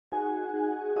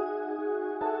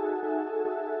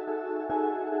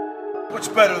What's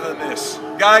better than this?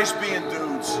 Guys being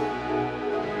dudes.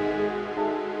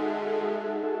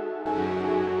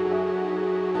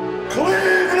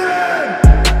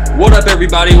 Cleveland! What up,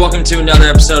 everybody? Welcome to another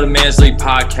episode of Man's League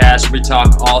Podcast, where we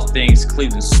talk all things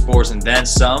Cleveland sports and then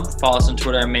some. Follow us on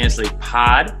Twitter at Man's League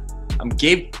Pod. I'm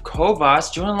Gabe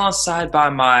Kovas, joined alongside by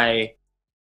my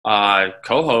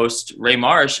co-host, Ray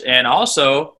Marsh, and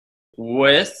also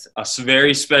with a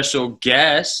very special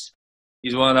guest.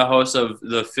 He's one of the hosts of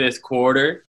The Fifth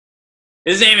Quarter.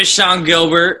 His name is Sean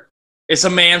Gilbert. It's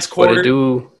a man's quarter. What it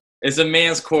do? It's a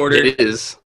man's quarter. It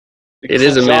is. It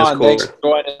is a man's quarter. Thanks for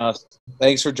joining us.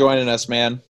 Thanks for joining us,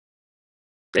 man.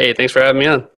 Hey, thanks for having me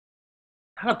on.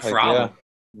 Not a problem.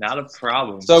 Not a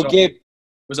problem. So Gabe,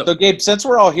 what's up? So Gabe, since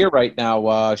we're all here right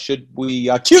now, should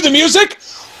we cue the music?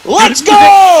 Let's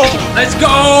go! Let's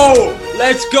go!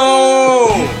 Let's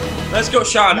go! Let's go,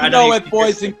 Sean. You know it,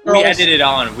 boys and girls. We edited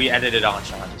on,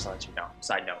 Sean. Just to let you know.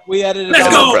 Side note. We edited Let's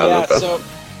on. go! Yeah, so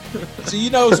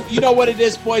you know what it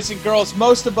is, boys and girls.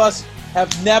 Most of us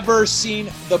have never seen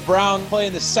the Browns play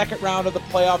in the second round of the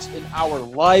playoffs in our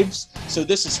lives. So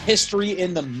this is history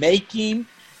in the making.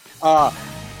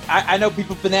 I know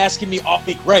people have been asking me all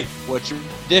week, Ray, what's your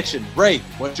prediction? Ray,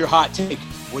 what's your hot take?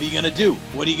 What are you going to do?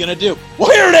 What are you going to do?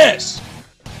 Well, here it is.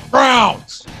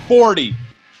 Browns, 40.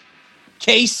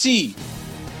 KC,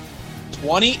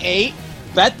 28.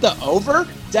 Bet the over?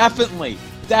 Definitely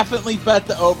bet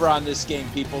the over on this game,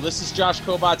 people. This is Josh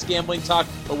Kovat's Gambling Talk,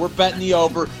 but we're betting the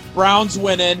over. Browns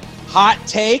winning. Hot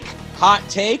take.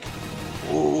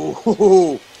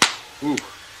 Ooh.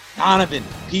 Donovan,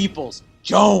 Peoples,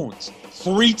 Jones,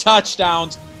 3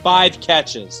 touchdowns, 5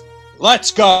 catches. Let's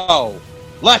go.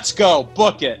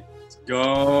 Book it. Let's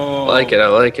go. I like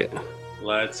it.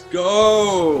 Let's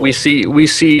go. We see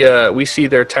their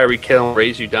Tyreek Hill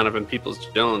raise you Donovan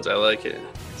Peoples-Jones. I like it.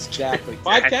 Exactly.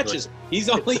 5 catches. He's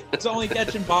only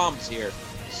catching bombs here.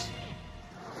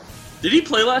 Did he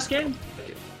play last game?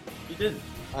 He didn't.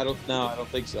 I don't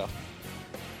think so.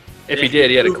 If he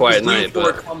did, he had a quiet night. He's due for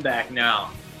a comeback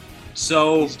now.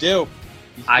 So He's due.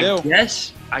 I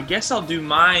guess I'll do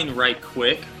mine right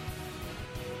quick.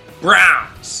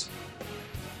 Browns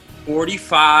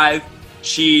 45,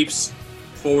 Chiefs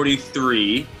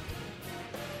 43.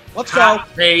 Let's go.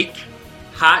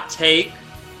 Hot take.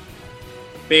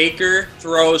 Baker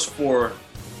throws for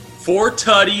 4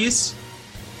 tutties,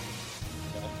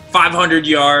 500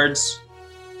 yards,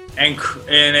 and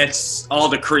it's all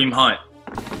the Kareem Hunt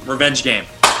revenge game.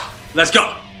 Let's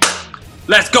go.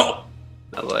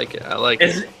 I like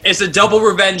it. It's a double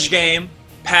revenge game.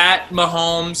 Pat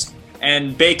Mahomes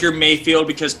and Baker Mayfield,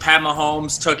 because Pat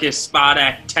Mahomes took his spot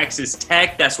at Texas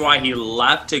Tech. That's why he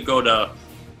left to go to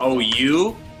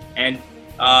OU. And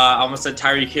I almost said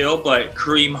Tyreek Hill, but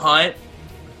Kareem Hunt,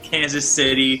 Kansas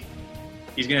City.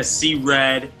 He's going to see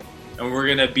red, and we're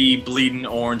going to be bleeding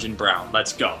orange and brown.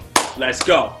 Let's go.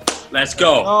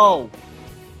 Oh,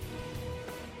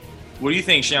 What do you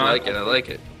think, Sean? I like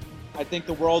it. I think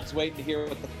the world's waiting to hear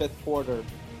what the fifth quarter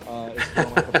is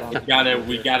going on.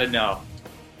 We gotta know.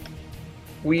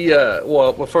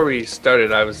 Well, before we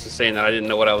started, I was just saying that I didn't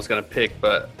know what I was going to pick,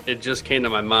 but it just came to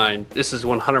my mind. This is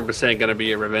 100% going to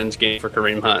be a revenge game for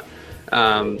Kareem Hunt.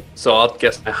 So I'll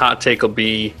guess my hot take will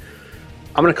be,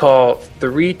 I'm going to call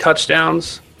 3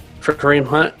 touchdowns for Kareem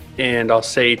Hunt, and I'll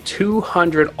say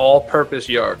 200 all-purpose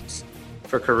yards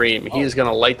for Kareem. He's going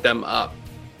to light them up.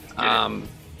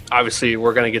 Obviously,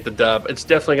 we're going to get the dub. It's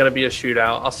definitely going to be a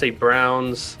shootout. I'll say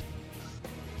Browns.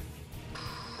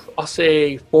 I'll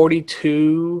say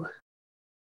 42.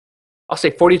 I'll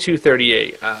say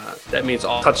 42-38. That means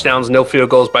all touchdowns, no field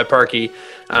goals by Parkey.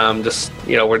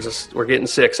 We're getting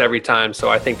 6 every time, so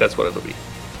I think that's what it'll be.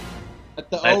 Bet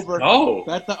the Let's over. go.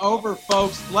 Bet the over,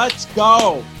 folks. Let's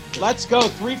go.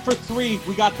 3 for 3.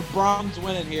 We got the Browns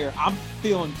winning here. I'm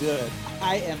feeling good.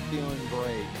 I am feeling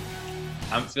great.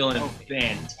 I'm feeling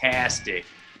fantastic.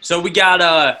 So we got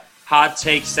a hot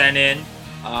take sent in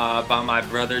by my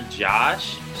brother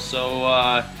Josh. So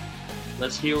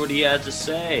let's hear what he has to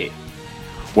say.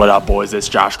 What up, boys? It's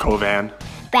Josh Kovan.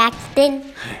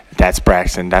 Braxton. That's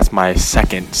Braxton. That's my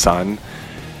second son.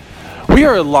 We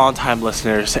are longtime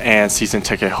listeners and season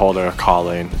ticket holder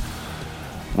calling.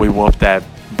 We whooped that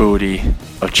booty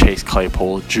of Chase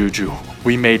Claypool, Juju.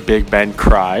 We made Big Ben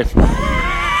cry.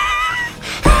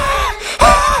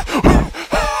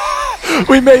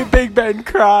 We made Big Ben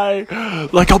cry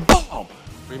like a bomb.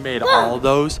 We made all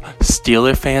those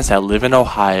Steeler fans that live in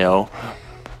Ohio.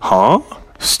 Huh?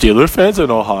 Steeler fans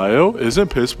in Ohio? Isn't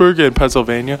Pittsburgh in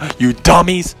Pennsylvania? You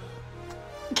dummies.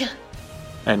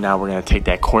 And now we're going to take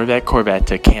that Corvette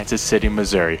to Kansas City,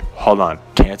 Missouri. Hold on.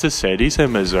 Kansas City's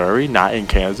in Missouri, not in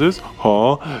Kansas?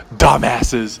 Huh?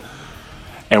 Dumbasses.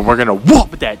 And we're going to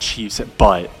whoop that Chiefs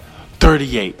butt.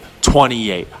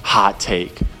 38-28. Hot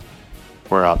take.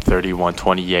 We're up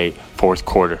 31-28. Fourth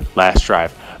quarter. Last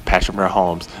drive. Patrick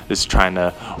Mahomes is trying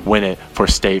to win it for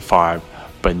State Farm.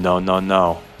 But no.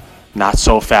 Not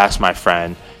so fast, my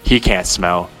friend. He can't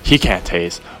smell. He can't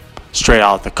taste. Straight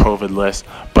out the COVID list.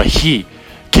 But he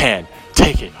can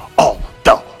take it all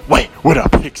the way with a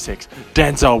pick six.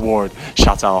 Denzel Ward.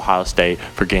 Shouts out Ohio State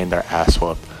for getting their ass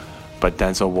whooped. But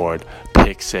Denzel Ward,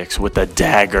 pick six with a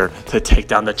dagger to take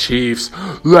down the Chiefs.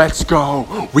 Let's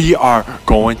go. We are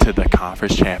going to the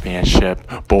conference championship,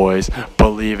 boys.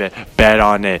 Believe it. Bet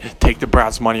on it. Take the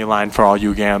Browns money line for all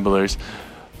you gamblers.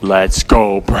 Let's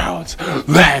go, Browns.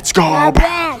 Let's go,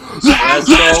 Browns. Let's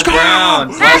go,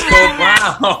 Browns. Let's go,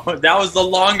 Browns. That was the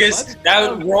longest,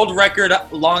 that world record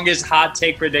longest hot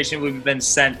take prediction we've been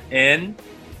sent in.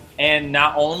 And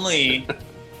not only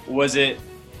was it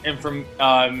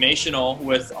informational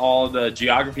with all the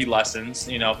geography lessons,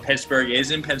 you know, Pittsburgh is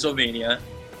in Pennsylvania.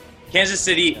 Kansas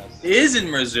City is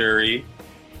in Missouri.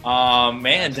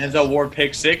 Man, Denzel Ward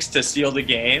pick six to seal the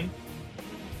game.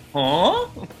 Huh?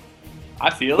 I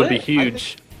feel Would it. be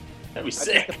huge. That'd be I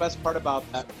sick. think the best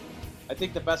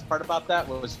part about that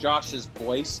was Josh's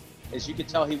voice. As you could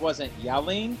tell, he wasn't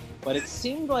yelling, but it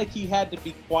seemed like he had to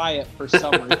be quiet for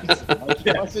some reason. Like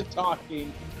he wasn't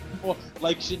talking. Well,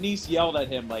 like Shanice yelled at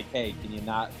him, like, "Hey, can you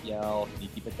not yell? Can you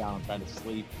keep it down? I'm trying to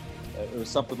sleep." It was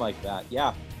something like that.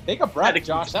 Yeah, take a breath,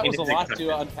 Josh. That was a lot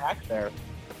to unpack there.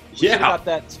 We should've got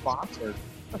that sponsored.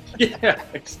 Yeah,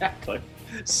 exactly.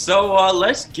 So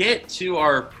let's get to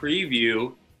our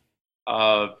preview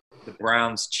of the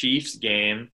Browns-Chiefs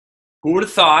game. Who would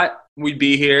have thought we'd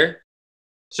be here?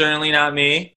 Certainly not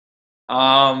me.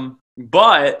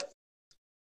 But,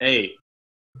 hey,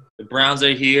 the Browns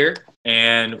are here.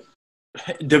 And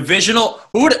divisional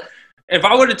 – if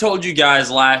I would have told you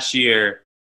guys last year,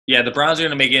 yeah, the Browns are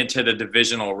going to make it into the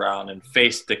divisional round and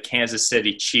face the Kansas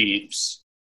City Chiefs,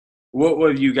 what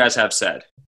would you guys have said?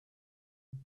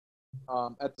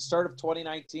 At the start of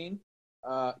 2019,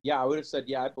 yeah, I would have said,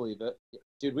 yeah, I believe it.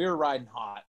 Dude, we were riding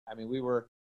hot. I mean, we were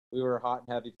hot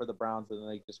and heavy for the Browns, and then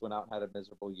they just went out and had a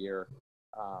miserable year.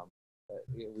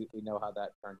 We know how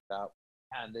that turned out,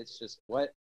 and it's just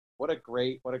what a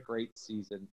great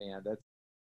season, man.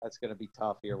 That's going to be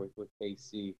tough here with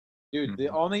KC. Dude, The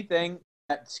only thing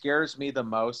that scares me the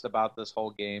most about this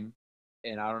whole game,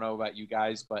 and I don't know about you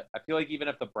guys, but I feel like even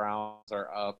if the Browns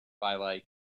are up by like,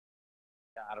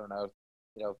 I don't know,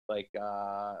 like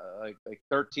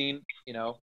 13,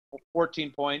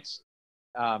 14 points,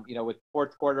 with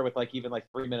fourth quarter with like even like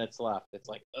 3 minutes left, it's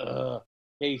like,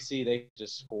 KC, they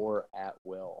just score at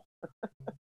will.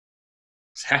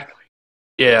 Exactly.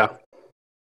 Yeah.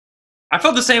 I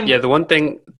felt the same. Yeah, the one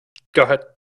thing – go ahead.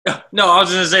 No, I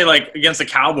was going to say, like, against the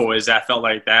Cowboys, I felt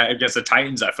like that. Against the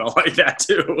Titans, I felt like that,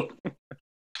 too.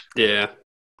 Yeah.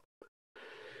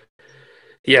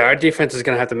 Yeah, our defense is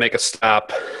going to have to make a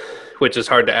stop, which is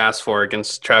hard to ask for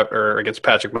against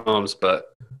Patrick Mahomes,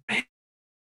 but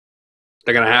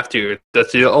they're going to have to.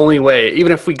 That's the only way.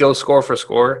 Even if we go score for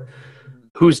score,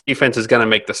 whose defense is going to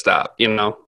make the stop,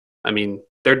 I mean,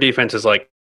 their defense is like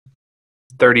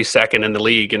 32nd in the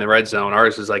league in the red zone.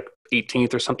 Ours is like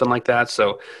 18th or something like that.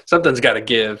 So something's got to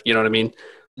give. You know what I mean?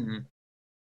 Mm-hmm.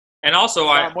 And also,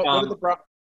 Sean,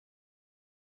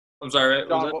 I'm sorry.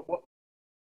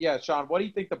 Sean, what do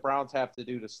you think the Browns have to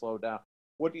do to slow down?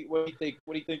 What do you think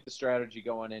the strategy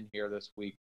going in here this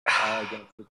week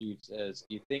against the Chiefs is?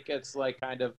 Do you think it's like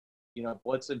kind of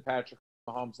blitzing Patrick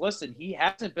Mahomes? Listen, he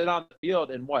hasn't been on the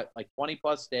field in what, like 20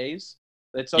 plus days.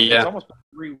 It's almost been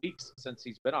 3 weeks since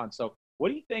he's been on. So what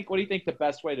do you think? What do you think the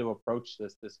best way to approach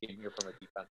this game here from a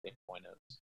defensive standpoint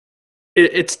is?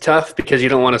 It's tough because you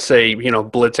don't want to say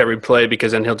blitz every play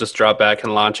because then he'll just drop back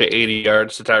and launch at 80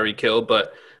 yards to Tyreek Hill.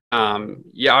 But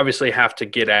you obviously have to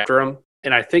get after him,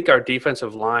 and I think our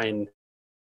defensive line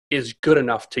is good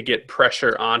enough to get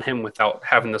pressure on him without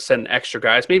having to send extra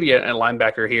guys. Maybe a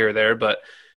linebacker here or there, but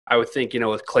I would think,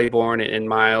 with Claiborne and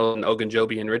Miles and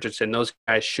Ogunjobi and Richardson, those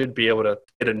guys should be able to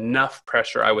get enough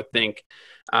pressure, I would think,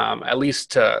 at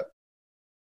least to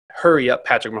hurry up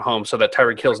Patrick Mahomes so that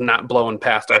Tyreek Hill's not blowing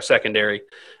past our secondary.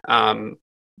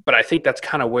 But I think that's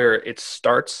kind of where it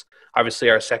starts. Obviously,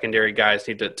 our secondary guys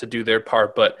need to do their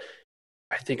part, but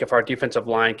I think if our defensive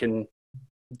line can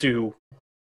do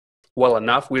well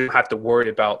enough, we don't have to worry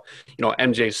about,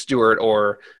 MJ Stewart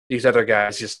or these other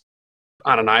guys just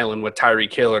on an island with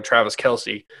Tyreek Hill or Travis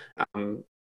Kelce.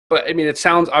 But I mean, it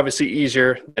sounds obviously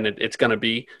easier than it's going to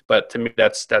be. But to me,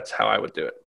 that's how I would do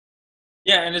it.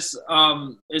 Yeah, and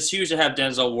it's huge to have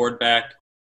Denzel Ward back.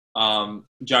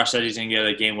 Josh said he's going to get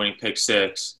a game-winning pick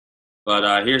six.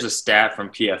 But here's a stat from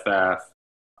PFF.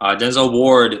 Denzel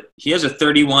Ward, he has a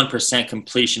 31%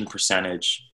 completion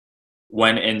percentage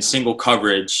when in single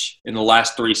coverage in the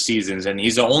last 3 seasons. And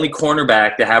he's the only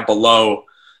cornerback to have below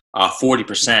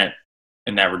 40%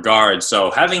 in that regard.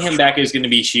 So having him back is going to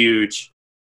be huge.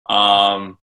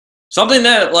 Something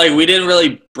that like we didn't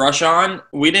really brush on.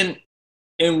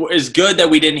 It's good that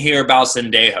we didn't hear about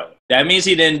Sendejo. That means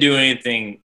he didn't do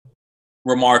anything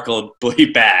remarkably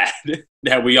bad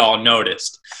that we all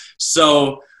noticed.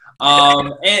 So,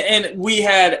 and we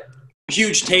had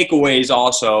huge takeaways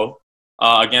also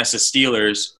against the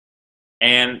Steelers.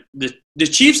 And the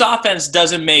Chiefs' offense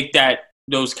doesn't make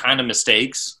those kind of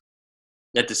mistakes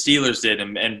that the Steelers did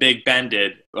and Big Ben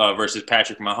did versus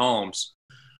Patrick Mahomes.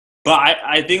 But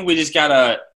I think we just got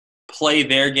to play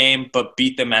their game but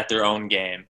beat them at their own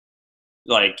game.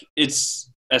 Like, it's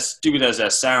as stupid as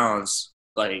that sounds.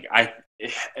 Like,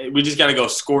 we just got to go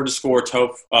score to score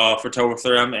toe for toe with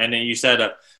them. And then you said,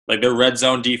 like, their red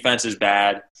zone defense is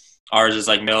bad. Ours is,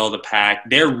 like, middle of the pack.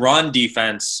 Their run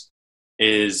defense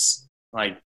is,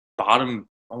 like, bottom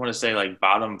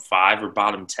 5 or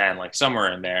bottom 10, like,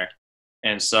 somewhere in there.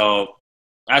 And so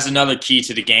that's another key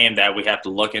to the game that we have to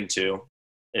look into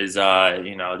is,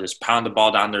 just pound the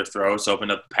ball down their throats,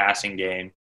 open up the passing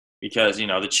game. Because,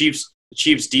 the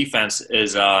Chiefs defense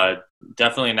is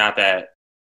definitely not that,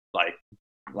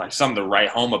 like something to write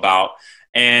home about.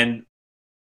 And,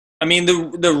 I mean,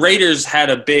 the Raiders had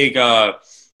a big, a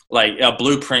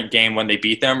blueprint game when they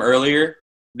beat them earlier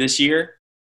this year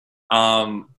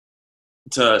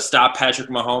to stop Patrick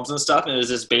Mahomes and stuff. And it was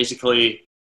just basically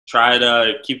try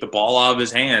to keep the ball out of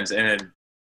his hands. And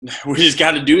we just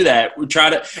got to do that. We try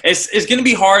to – it's going to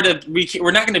be hard.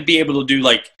 We're not going to be able to do,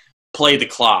 like, play the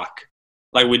clock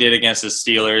like we did against the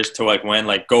Steelers to, like, win,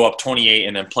 like, go up 28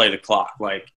 and then play the clock.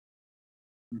 Like,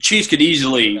 Chiefs could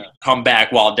easily come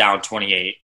back while down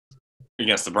 28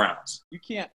 against the Browns. You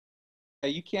can't.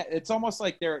 It's almost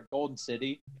like they're at Golden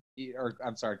State.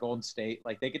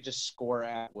 Like, they could just score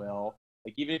at will.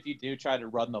 Like, even if you do try to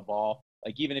run the ball,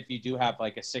 like, even if you do have,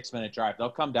 like, a 6-minute drive, they'll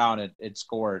come down and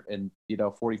score it in,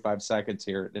 45 seconds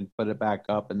here and put it back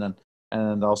up, and then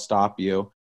they'll stop you.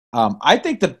 I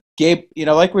think the game,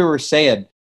 like we were saying,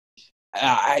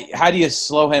 how do you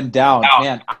slow him down?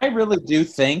 Man, I really do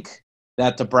think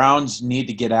that the Browns need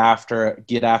to get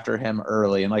after him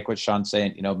early. And like what Sean's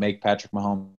saying, make Patrick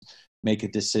Mahomes make a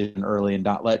decision early and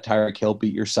not let Tyreek Hill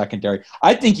beat your secondary.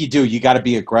 I think you do. You got to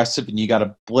be aggressive and you got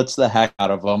to blitz the heck out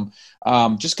of them.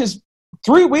 Just because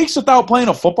 3 weeks without playing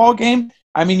a football game,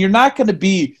 I mean, you're not going to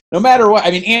be, no matter what.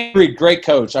 I mean, Andrew, great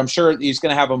coach. I'm sure he's going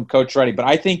to have them coach ready. But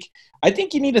I think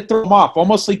you need to throw them off,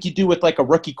 almost like you do with like a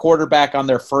rookie quarterback on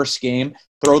their first game.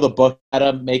 Throw the book at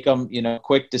them, make them,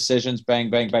 quick decisions, bang,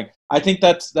 bang, bang. I think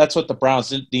that's what the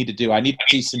Browns need to do. I need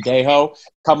to see Sendejo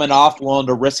coming off, willing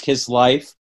to risk his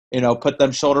life, put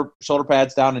them shoulder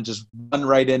pads down and just run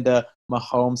right into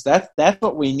Mahomes. That's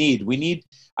what we need.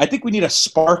 I think we need a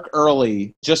spark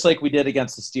early, just like we did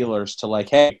against the Steelers, to like,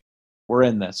 hey, we're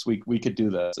in this. We could do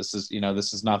this. This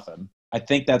is nothing. I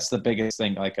think that's the biggest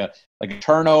thing, like a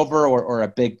turnover or a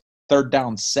big third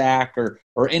down sack or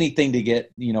anything to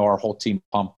get, our whole team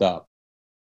pumped up.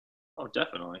 Oh,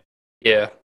 definitely. Yeah,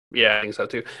 I think so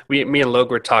too. Me and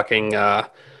Logan were talking.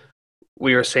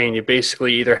 We were saying you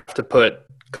basically either have to put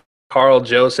Carl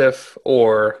Joseph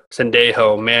or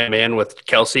Sendejo man with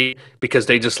Kelsey because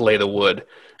they just lay the wood.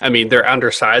 I mean, they're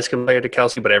undersized compared to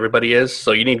Kelsey, but everybody is.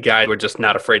 So you need guys who are just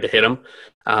not afraid to hit him.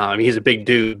 He's a big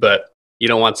dude, but you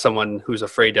don't want someone who's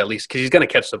afraid to at least – because he's going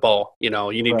to catch the ball. You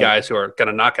need guys who are going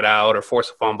to knock it out or force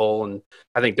a fumble. And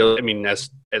I think,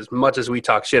 as much as we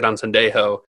talk shit on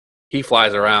Sendejo, he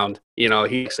flies around. He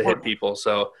likes to hit people.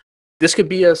 So this could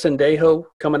be a Sendejo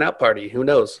coming out party. Who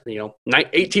knows?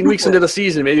 18 weeks into the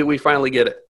season, maybe we finally get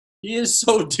it. He is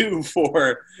so due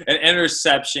for an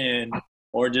interception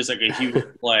or just like a huge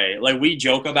play. Like, we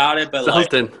joke about it, but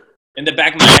something. Like in the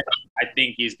back of my head, I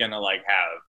think he's going to like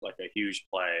have like a huge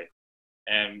play.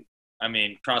 And, I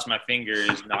mean, cross my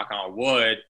fingers, knock on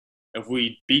wood, if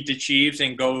we beat the Chiefs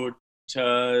and go to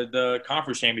the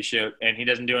conference championship and he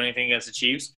doesn't do anything against the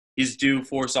Chiefs, he's due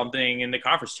for something in the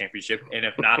conference championship. And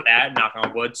if not that, knock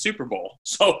on wood, Super Bowl.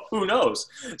 So who knows?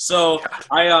 So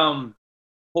I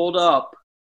pulled up,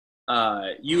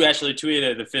 you actually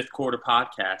tweeted the Fifth Quarter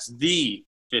Podcast, the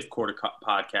Fifth Quarter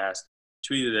Podcast,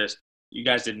 tweeted this. You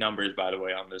guys did numbers, by the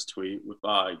way, on this tweet with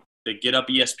the Get Up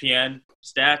ESPN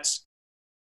stats.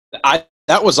 I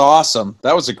That was awesome.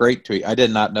 That was a great tweet. I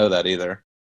did not know that either.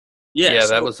 Yeah,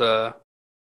 so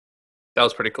that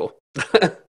was pretty cool.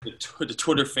 the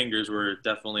Twitter fingers were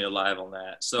definitely alive on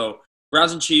that. So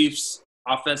Browns and Chiefs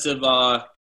offensive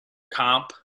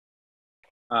comp.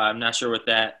 I'm not sure what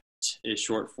that is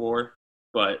short for,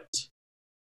 but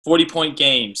 40-point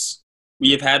games.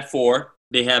 We have had 4.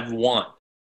 They have 1.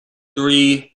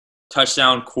 3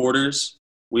 touchdown quarters.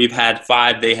 We've had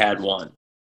 5. They had 1.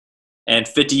 And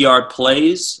 50-yard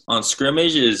plays on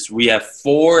scrimmages, we have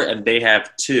 4 and they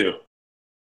have 2.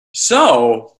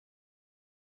 So,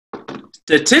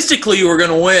 statistically, we're going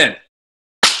to win.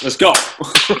 Let's go.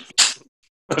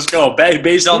 Let's go.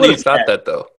 Based on these Thought that,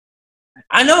 though.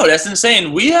 I know. That's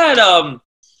insane. We had,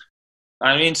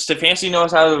 Stefanski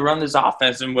knows how to run this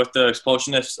offense, and with the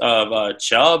explosiveness of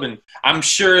Chubb, and I'm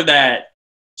sure that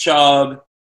Chubb,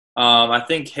 I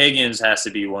think Higgins has to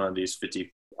be one of these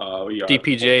 50 yards.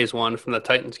 DPJ is one from the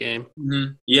Titans game.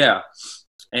 Mm-hmm. Yeah.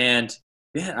 And,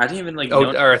 yeah, I didn't even,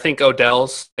 Or I think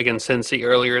Odell's against Cincy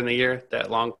earlier in the year,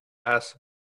 that long pass.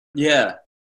 Yeah.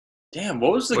 Damn,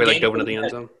 what was the Where, game? dove into the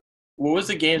end zone. What was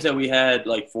the games that we had,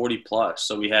 40-plus?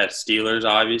 So we had Steelers,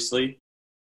 obviously.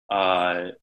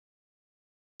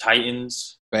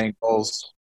 Titans. Bengals,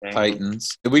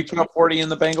 Titans. Did we put up 40 in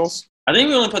the Bengals? I think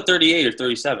we only put 38 or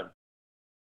 37.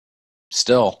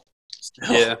 Still.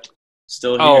 Yeah.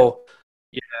 Still here. Oh,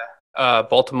 yeah.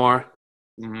 Baltimore.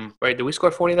 Mm-hmm. Right, did we score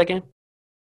 40 that game?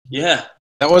 Yeah.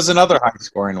 That was another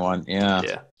high-scoring one, yeah.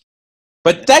 Yeah.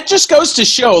 But that just goes to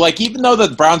show, even though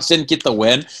the Browns didn't get the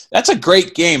win, that's a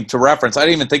great game to reference. I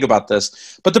didn't even think about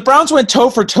this. But the Browns went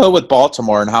toe-for-toe with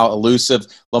Baltimore and how elusive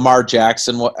Lamar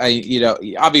Jackson,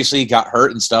 obviously he got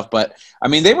hurt and stuff. But,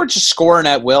 they were just scoring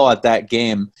at will at that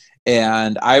game.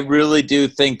 And I really do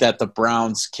think that the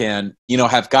Browns can,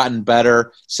 have gotten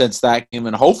better since that game.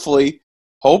 And hopefully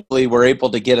we're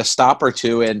able to get a stop or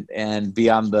two and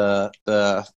be on the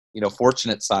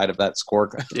fortunate side of that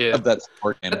score. Yeah. Of that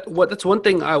score game. That's one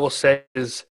thing I will say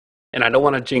is, and I don't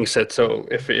want to jinx it, so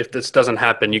if this doesn't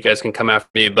happen, you guys can come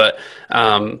after me, but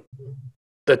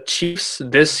the Chiefs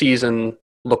this season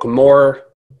look more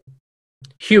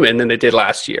human than they did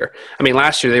last year.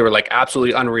 Last year they were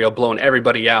absolutely unreal, blowing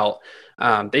everybody out.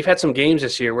 They've had some games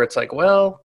this year where it's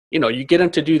you get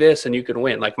them to do this and you can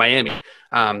win, like Miami.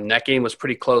 That game was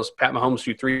pretty close. Pat Mahomes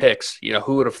threw 3 picks.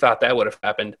 Who would have thought that would have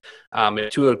happened?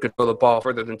 If Tua could throw the ball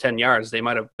further than 10 yards, they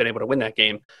might have been able to win that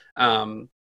game.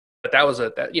 But that was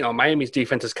Miami's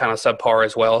defense is kind of subpar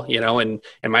as well, and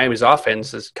Miami's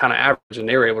offense is kind of average, and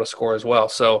they were able to score as well.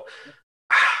 So,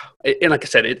 and like I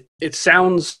said, it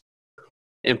sounds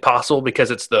impossible because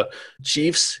it's the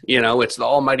Chiefs, it's the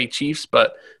almighty Chiefs,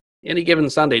 but any given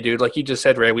Sunday, dude, like you just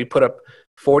said, Ray, we put up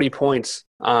 40 points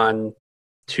on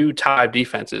 2 tied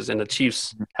defenses, and the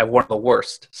Chiefs have one of the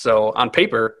worst. So on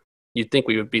paper, you'd think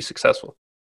we would be successful.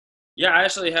 Yeah, I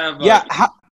actually have.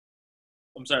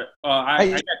 I'm sorry. I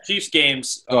got Chiefs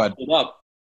games pulled up.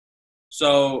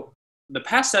 So the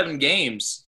past 7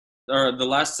 games, or the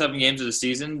last 7 games of the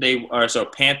season, they are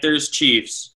Panthers,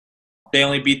 Chiefs. They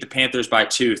only beat the Panthers by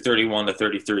 2,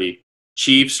 31-33.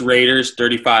 Chiefs, Raiders,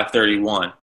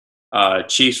 35-31.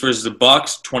 Chiefs versus the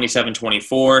Bucks,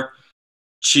 27-24.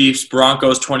 Chiefs,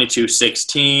 Broncos,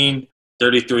 22-16.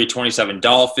 33-27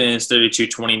 Dolphins,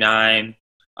 32-29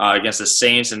 against the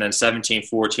Saints, and then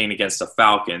 17-14 against the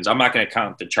Falcons. I'm not going to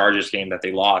count the Chargers game that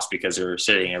they lost because they were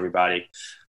sitting everybody.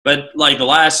 But the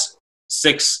last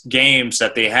 6 games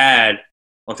that they had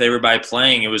with everybody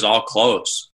playing, it was all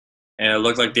close. And it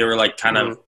looked like they were kind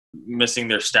of missing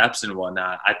their steps and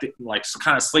whatnot. I think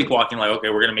kind of sleepwalking, okay,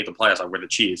 we're gonna make the playoffs, we're the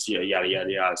Chiefs, yada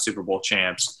yada yada, Super Bowl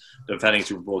champs, defending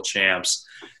Super Bowl champs,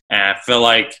 and I feel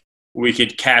like we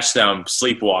could catch them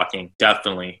sleepwalking.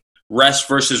 Definitely rest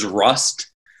versus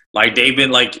rust. They've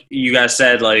been, you guys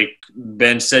said,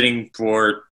 been sitting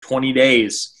for 20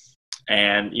 days,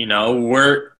 and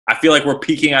I feel like we're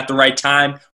peaking at the right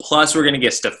time. Plus, we're gonna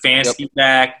get Stefanski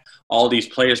back, all these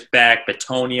players back,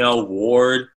 Bitonio,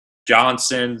 Ward.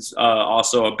 Johnson's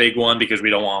also a big one because we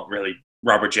don't want really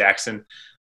Robert Jackson,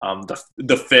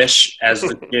 the fish, as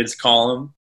the kids call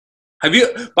him.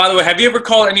 By the way, have you ever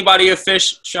called anybody a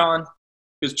fish, Sean?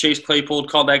 Because Chase Claypool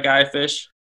called that guy a fish?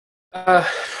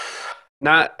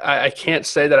 I can't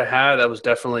say that I have. That was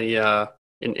definitely an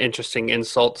interesting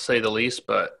insult to say the least,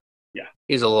 but yeah,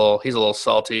 he's a little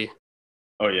salty.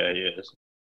 Oh yeah, he is.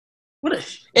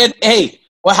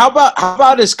 How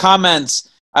about his comments?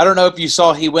 I don't know if you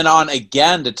saw, he went on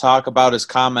again to talk about his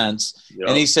comments,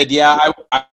 and he said,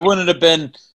 I wouldn't have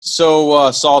been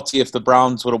so salty if the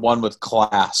Browns would have won with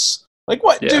class.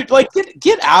 What, dude,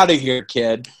 get out of here,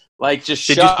 kid. Like, just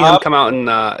Did you shut see him up. come out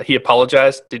and he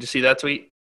apologized? Did you see that tweet?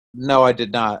 No, I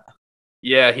did not.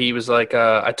 Yeah, he was like,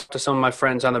 I talked to some of my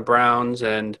friends on the Browns,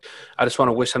 and I just want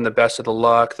to wish them the best of the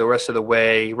luck the rest of the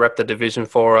way, rep the division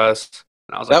for us.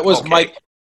 And I was like, That was okay. Mike.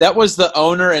 That was the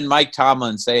owner and Mike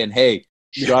Tomlin saying, "Hey,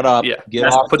 shut up, Yeah,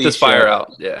 get off put the this fire show."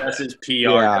 out. Yeah. That's his PR.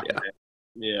 Yeah.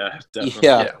 Yeah, definitely.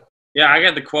 Yeah. Yeah. Yeah, I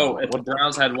got the quote. If the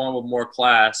Browns had one with more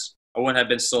class, I wouldn't have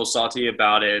been so salty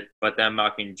about it. But them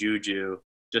mocking Juju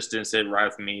just didn't sit right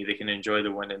with me. They can enjoy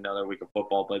the win another week of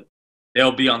football, but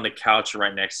they'll be on the couch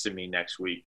right next to me next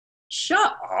week.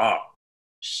 Shut up.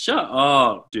 Shut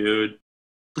up, dude.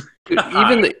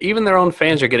 Even their own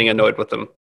fans are getting annoyed with them.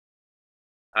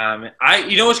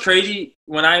 You know what's crazy?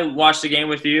 When I watched the game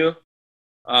with you,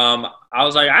 I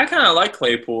was like, I kind of like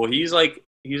Claypool. He's a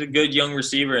good young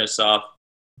receiver and stuff.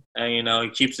 And, you know, he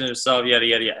keeps it himself, yada,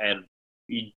 yada, yada. And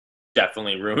he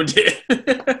definitely ruined it.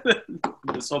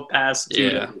 This whole past 2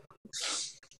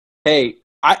 days. Hey,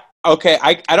 I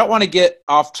don't want to get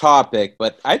off topic,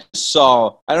 but I just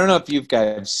saw. I don't know if you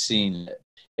guys have seen it.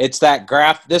 It's that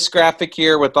this graphic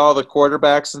here with all the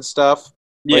quarterbacks and stuff.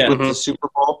 Yeah. Like with the Super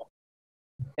Bowl.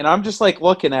 And I'm just like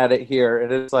looking at it here,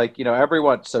 and it's like, you know,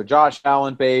 everyone. So Josh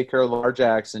Allen, Baker, Lamar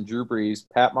Jackson, Drew Brees,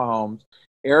 Pat Mahomes,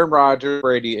 Aaron Rodgers,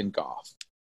 Brady, and Goff.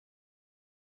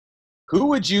 Who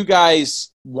would you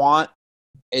guys want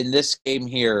in this game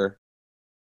here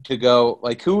to go?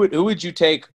 Like, who would you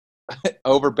take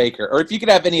over Baker? Or if you could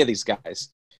have any of these guys,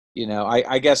 you know,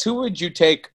 I guess who would you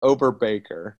take over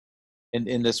Baker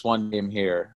in this one game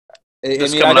here?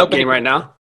 This coming up game right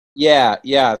now? Yeah.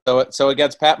 So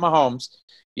against Pat Mahomes,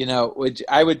 you know,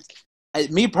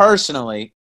 me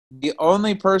personally, the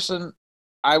only person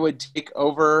I would take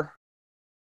over,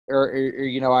 or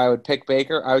you know, I would pick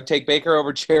Baker. I would take Baker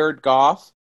over Jared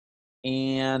Goff,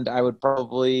 and I would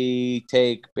probably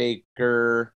take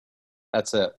Baker.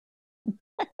 That's it.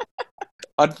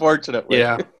 Unfortunately.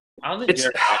 Yeah. I don't think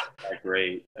Jared Goff is that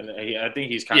great. I think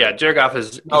he's kind of... Jared Goff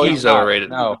is No, he's not. overrated.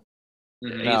 No.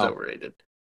 He's No. overrated.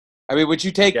 I mean, would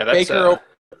you take Yeah, that's, Baker?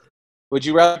 Would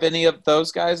you rather have any of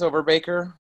those guys over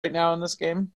Baker right now in this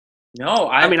game? No,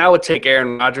 I mean, I would take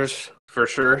Aaron Rodgers for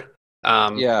sure.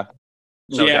 Yeah.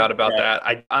 No doubt about that.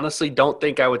 I honestly don't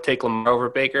think I would take Lamar over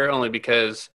Baker, only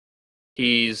because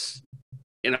he's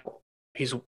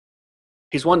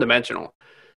one-dimensional.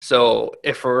 So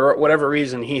if for whatever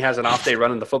reason he has an off day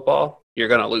running the football, you're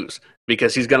going to lose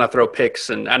because he's going to throw picks.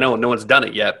 And I know no one's done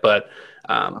it yet, but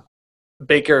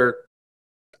Baker,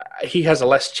 he has a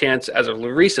less chance as of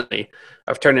recently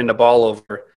of turning the ball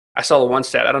over. I saw the one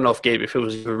stat. I don't know if Gabe, if it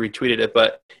was who retweeted it,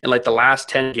 but in like the last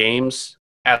 10 games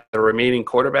at the remaining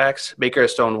quarterbacks, Baker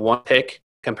has thrown one pick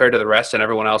compared to the rest, and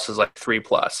everyone else is like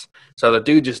 3+. So the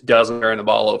dude just doesn't turn the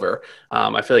ball over.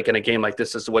 I feel like in a game like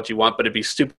this is what you want, but it'd be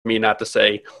stupid for me not to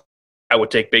say I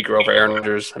would take Baker over Aaron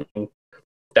Rodgers. I mean,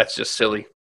 that's just silly.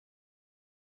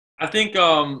 I think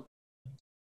And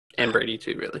Brady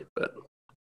too, really. But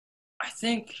I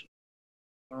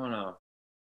don't know.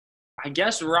 I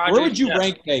guess Rodgers. Where would you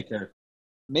rank Baker?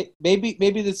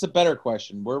 Maybe that's a better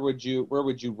question. Where would you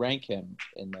rank him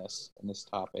in this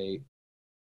top 8?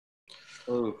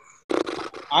 Ooh.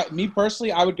 Me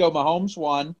personally, I would go Mahomes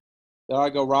 1, then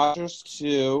I'd go Rodgers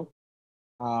 2.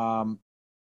 Rodgers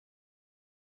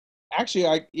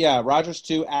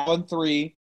 2, Allen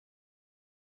 3,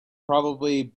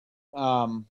 probably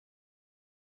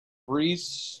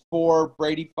Brees 4,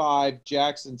 Brady 5,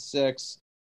 Jackson 6,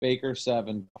 Baker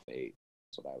 7, 8.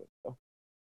 That's what I would go.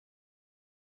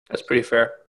 that's pretty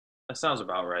fair. That sounds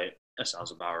about right.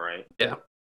 Yeah.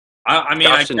 I mean,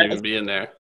 Josh shouldn't even be in there.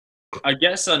 I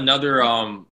guess another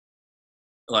You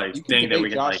can thing that we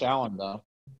can Josh Allen though.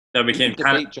 that we can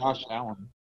kind of Josh Allen.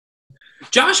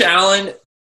 Josh Allen.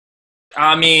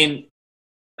 I mean,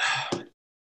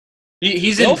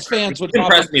 he's Bills fans would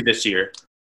impressed me this year.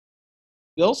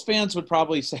 Bills fans would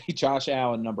probably say Josh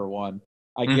Allen number 1.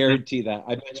 I guarantee that.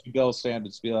 I bet you Bills fans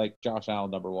would be like Josh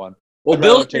Allen number 1. Well, I'd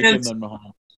rather take him than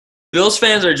Mahomes. Bills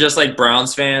fans are just like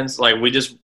Browns fans. Like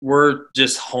we're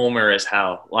just Homer as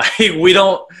hell. Like we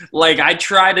don't like. I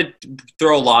try to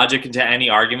throw logic into any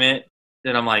argument,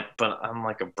 and I'm like, but I'm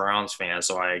like a Browns fan,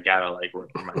 so I gotta like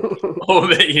work my a little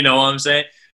bit. You know what I'm saying?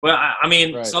 But I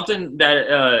mean, Right. something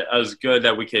that is good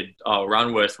that we could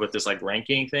run with this like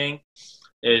ranking thing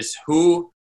is who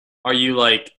are you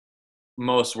like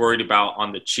most worried about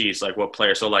on the Chiefs? Like what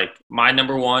player? So like my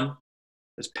number 1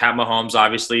 is Pat Mahomes,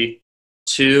 obviously.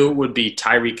 2 would be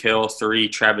Tyreek Hill. 3,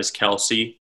 Travis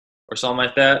Kelce. Or something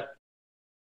like that.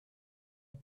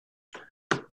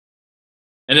 And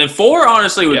then 4,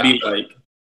 honestly, would be like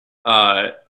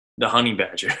the Honey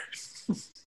Badger.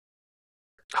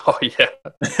 Oh yeah,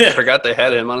 I forgot they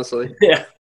had him. Honestly, Yeah.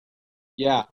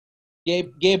 Yeah,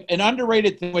 Gabe, an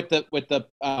underrated thing with the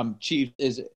Chiefs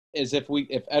is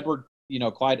if Edward,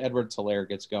 Clyde Edwards-Helaire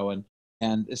gets going,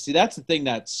 and see that's the thing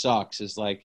that sucks is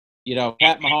like,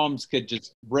 Pat Mahomes could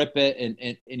just rip it, and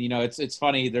it's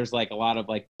funny. There's like a lot of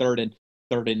like third and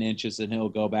inches, and he'll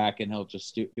go back and he'll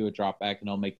just do a drop back and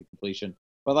he'll make the completion.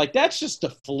 But like that's just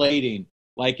deflating.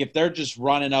 Like if they're just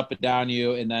running up and down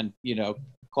you, and then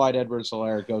Clyde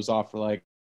Edwards-Helaire goes off for like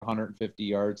 150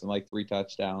 yards and like 3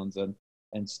 touchdowns and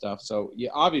stuff. So yeah,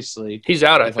 obviously he's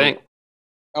out. I think.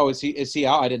 Oh, is he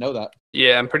out? I didn't know that.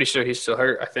 Yeah, I'm pretty sure he's still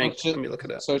hurt. I think. Let me look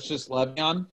it up. So it's just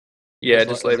Le'Veon. Yeah,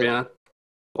 just Le'Veon.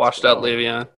 Washed out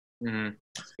Le'Veon. Mm-hmm.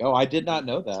 Oh, I did not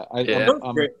know that. I'm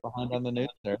behind on the news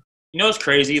there. You know what's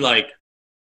crazy? Like,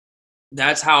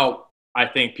 that's how I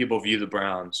think people view the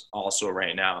Browns also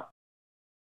right now.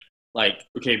 Like,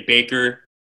 okay, Baker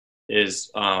is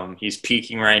he's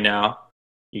peaking right now.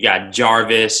 You got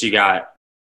Jarvis, you got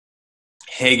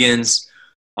Higgins,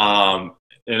 and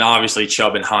obviously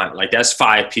Chubb and Hunt. Like that's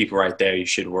 5 people right there you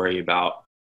should worry about.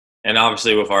 And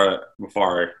obviously with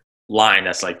our line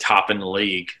that's like top in the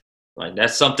league. Like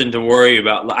that's something to worry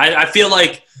about. I feel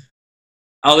like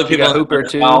other people got Hooper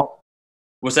too.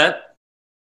 What's that?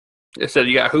 It said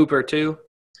you got Hooper too.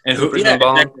 And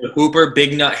Hooper,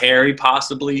 Big Nut Harry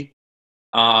possibly.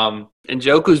 And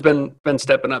Njoku's been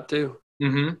stepping up too.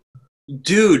 Mm-hmm.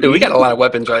 Dude, we got a lot of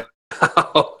weapons right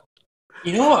now.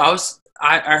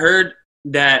 I heard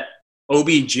that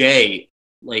OBJ,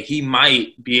 like he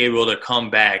might be able to come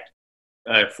back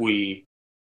if we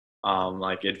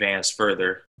like advance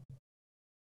further.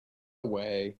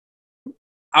 Way.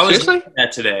 I was Seriously? thinking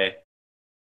that today.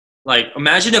 Like,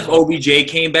 imagine if OBJ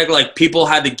came back. Like, people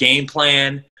had the game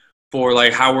plan for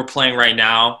like how we're playing right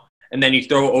now, and then you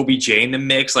throw OBJ in the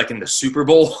mix, like in the Super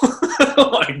Bowl.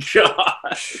 Oh my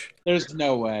gosh! There's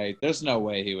no way. There's no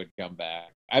way he would come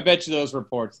back. I bet you those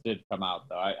reports did come out,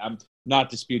 though. I'm not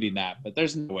disputing that, but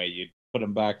there's no way you'd put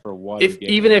him back for one.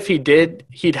 Even if he did,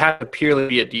 he'd have to purely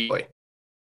be a DPOY.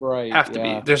 Right. Have to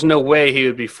be. There's no way he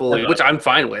would be fully, which I'm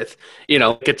fine with.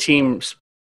 Make a team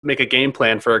make a game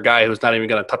plan for a guy who's not even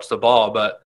going to touch the ball.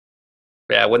 But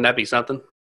yeah, wouldn't that be something?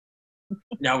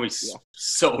 Now he's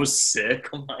so sick.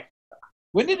 Oh my!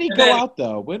 When did he go out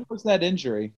though? When was that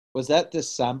injury? Was that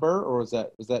December or was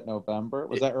that November?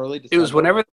 Was that early December? It was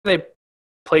whenever they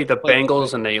played the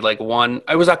Bengals and they like won.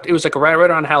 It was like right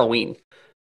around Halloween.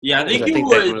 Yeah, I think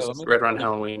it was right around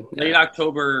Halloween. Late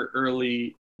October,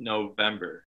 early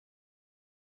November.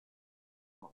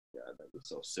 Oh God, that was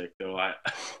so sick though.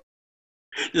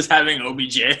 Just having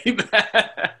OBJ back.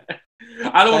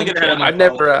 I don't want to get ahead of my. I've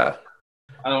never.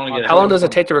 I don't want to get. How long does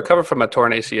it take to recover from a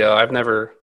torn ACL? I've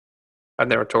never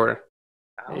torn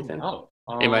anything.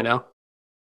 Anybody know?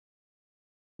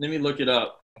 Let me look it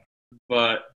up.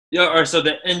 But yeah, all right, so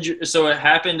the injury. So it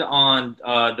happened on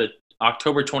the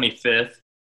October 25th.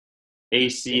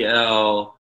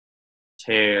 ACL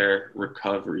tear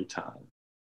recovery time.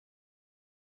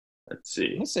 Let's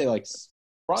see. I'm gonna say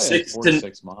probably 4 to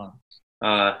 6 months.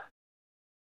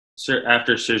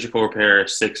 After surgical repair,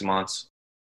 6 months,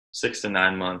 6 to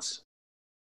 9 months.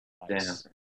 Nice.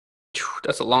 Damn,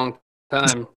 that's a long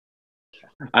time.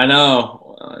 I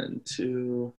know. 1,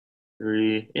 2,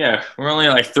 3. Yeah, we're only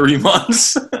like 3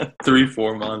 months,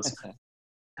 4 months.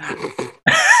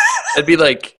 It'd be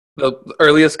like the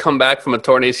earliest comeback from a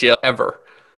torn ACL ever.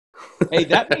 Hey,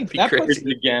 that means that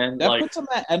puts them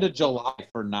at end of July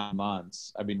for 9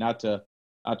 months. I mean, not to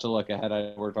look ahead.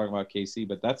 We're talking about KC,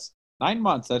 but that's 9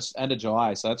 months. That's end of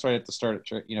July, so that's right at the start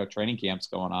of training camps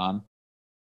going on.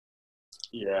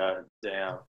 Yeah,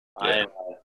 damn. Yeah.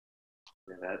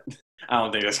 I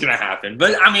don't think that's gonna happen.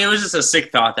 But I mean, it was just a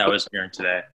sick thought that I was hearing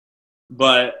today.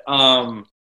 But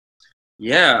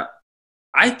yeah,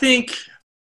 I think,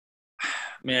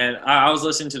 man, I was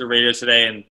listening to the radio today,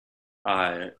 and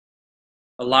a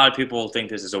lot of people think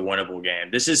this is a winnable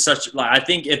game. This is I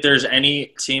think if there's any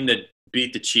team that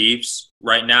beat the Chiefs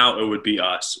right now, it would be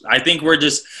us. I think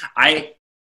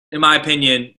in my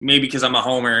opinion, maybe because I'm a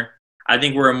homer, I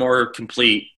think we're a more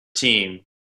complete team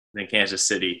than Kansas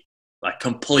City. Like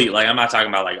complete. Like I'm not talking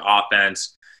about like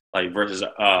offense, like versus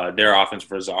their offense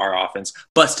versus our offense.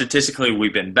 But statistically,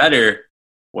 we've been better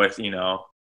with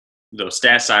those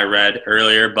stats I read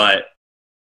earlier. But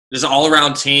this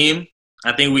all-around team,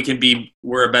 I think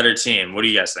we're a better team. What do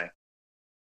you guys think?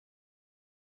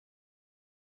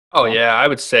 Oh yeah, I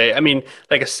would say. I mean,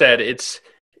 like I said, it's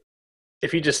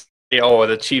if you just say,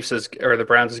 the Chiefs or the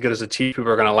Browns as good as the Chiefs,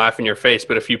 people are going to laugh in your face.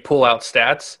 But if you pull out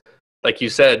stats, like you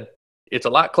said, it's a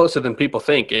lot closer than people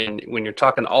think. And when you're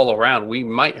talking all around, we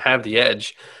might have the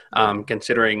edge,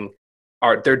 considering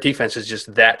their defense is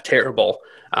just that terrible.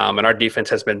 And our defense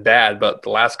has been bad, but the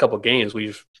last couple of games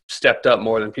we've stepped up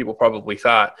more than people probably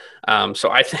thought. So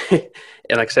I think,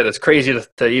 and like I said, it's crazy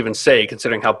to even say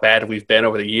considering how bad we've been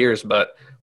over the years, but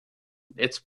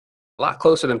it's a lot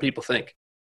closer than people think.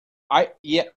 All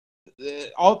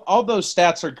those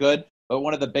stats are good, but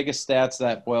one of the biggest stats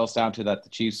that boils down to that the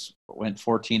Chiefs went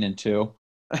 14-2.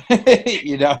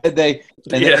 They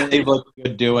look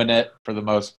good doing it for the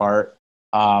most part.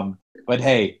 But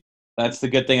hey, that's the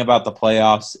good thing about the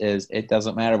playoffs is it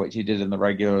doesn't matter what you did in the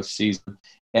regular season.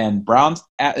 And Browns,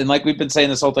 and like we've been saying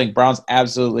this whole thing, Browns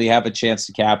absolutely have a chance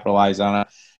to capitalize on it.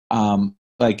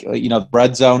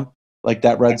 Red zone, like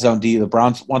that red zone D. The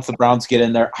Browns, once the Browns get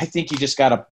in there, I think you just got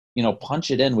to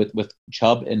punch it in with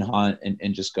Chubb and Hunt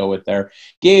and just go with there.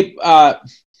 Gabe,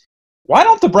 why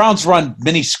don't the Browns run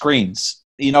mini screens?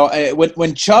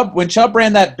 When Chubb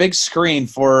ran that big screen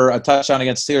for a touchdown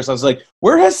against Steelers, I was like,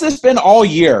 where has this been all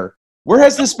year?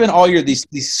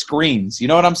 These screens? You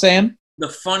know what I'm saying? The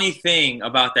funny thing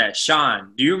about that,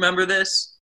 Sean, do you remember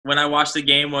this? When I watched the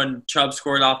game when Chubb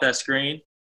scored off that screen?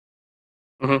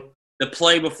 Mm-hmm. The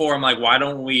play before, I'm like, why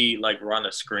don't we run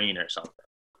a screen or something?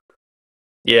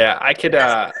 Yeah, I could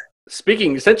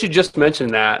since you just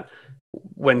mentioned that,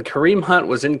 when Kareem Hunt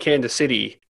was in Kansas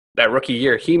City that rookie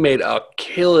year, he made a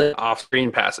killing off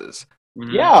screen passes.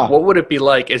 Yeah. What would it be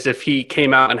like as if he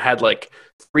came out and had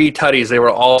 3 tutties, they were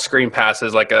all screen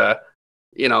passes, like a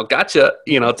gotcha,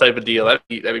 type of deal. That'd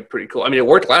be pretty cool. I mean, it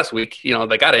worked last week.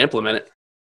 They got to implement it.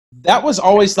 That was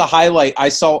always the highlight I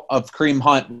saw of Kareem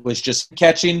Hunt, was just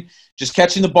catching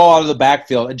the ball out of the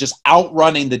backfield and just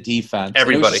outrunning the defense.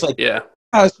 Everybody,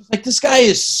 I was just like, this guy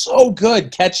is so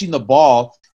good catching the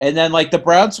ball. And then, the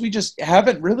Browns, we just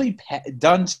haven't really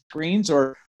done screens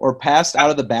or passed out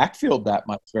of the backfield that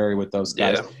much with those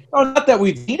guys. Yeah. Not that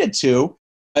we've needed to,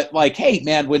 but hey,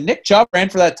 man, when Nick Chubb ran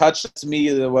for that touchdown, to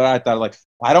me, what I thought,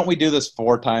 why don't we do this 4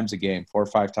 or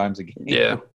 5 times a game?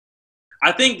 Yeah.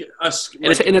 I think and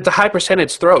it's a high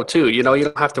percentage throw too. You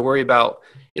don't have to worry about.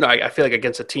 I feel like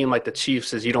against a team like the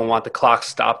Chiefs, is you don't want the clock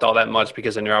stopped all that much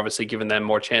because then you're obviously giving them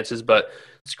more chances. But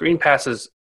screen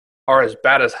passes are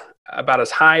about as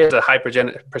high as a high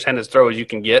percentage throw as you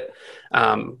can get.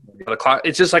 The clock,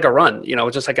 it's just like a run.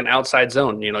 It's just like an outside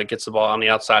zone. It gets the ball on the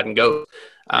outside and goes.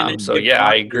 I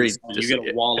agree. You get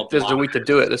a wall of there's a week to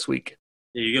do it this week.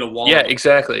 Yeah, you get a wall. Yeah,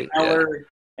 exactly. Yeah.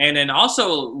 And then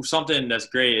also something that's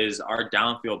great is our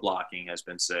downfield blocking has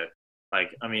been sick.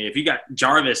 If you got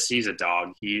Jarvis, he's a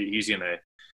dog. He's going to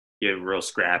get real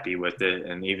scrappy with it.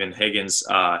 And even Higgins,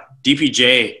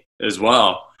 DPJ as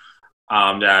well,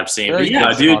 that I've seen. But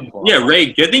yeah, dude. Yeah,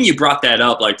 Ray, good thing you brought that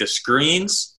up. The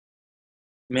screens,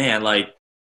 man,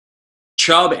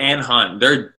 Chubb and Hunt,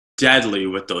 they're deadly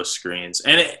with those screens.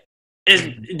 And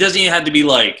it doesn't even have to be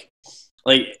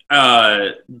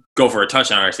go for a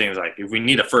touchdown or things. If we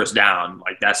need a first down,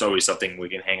 that's always something we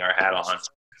can hang our hat on.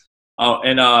 Oh,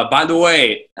 and by the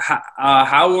way,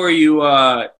 how were you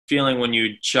feeling when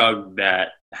you chugged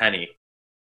that Henny?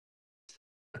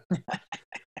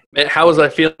 Man, how was I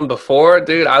feeling before,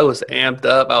 dude? I was amped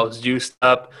up. I was juiced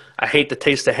up. I hate the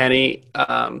taste of Henny.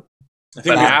 But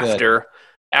after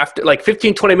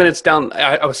 15, 20 minutes down,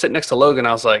 I was sitting next to Logan.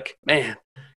 I was like, man.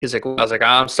 He's like,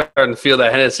 I'm starting to feel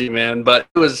that Hennessy, man. But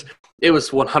it was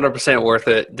 100% worth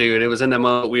it, dude. It was in the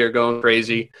moment. We are going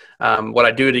crazy. Would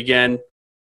I do it again?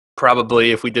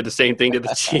 Probably, if we did the same thing to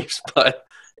the Chiefs. But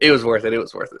it was worth it. It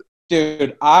was worth it.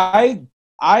 Dude, I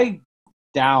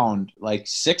downed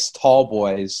 6 tall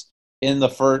boys in the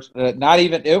first. Not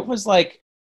even. It was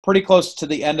pretty close to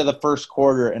the end of the first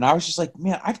quarter, and I was just like,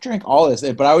 man, I've drank all this,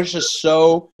 but I was just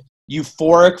so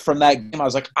euphoric from that game. I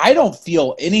was like, I don't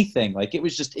feel anything. It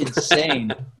was just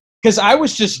insane. Because I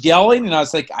was just yelling, and I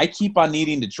was like, I keep on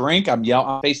needing to drink. I'm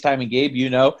FaceTiming Gabe,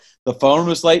 the phone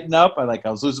was lighting up. I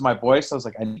was losing my voice. I was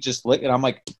like, I just lick, and I'm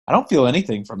like, I don't feel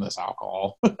anything from this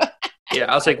alcohol.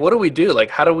 Yeah, I was like, what do we do?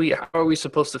 How are we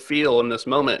supposed to feel in this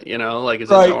moment? Is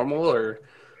it normal or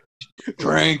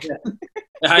drink?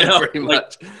 I know. Pretty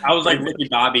much. I was like Ricky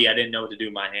Bobby. I didn't know what to do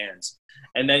with my hands.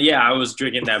 And then, I was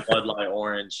drinking that Bud Light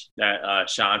Orange that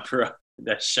Sean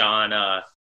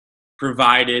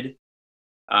provided.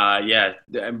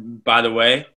 By the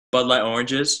way, Bud Light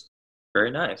Oranges,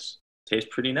 very nice. Tastes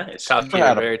pretty nice. Top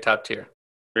tier, very top tier.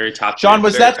 Very top tier. Sean,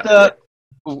 was that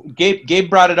Gabe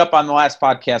brought it up on the last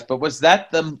podcast, but was that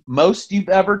the most you've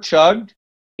ever chugged?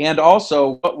 And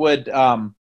also,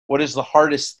 what is the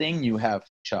hardest thing you have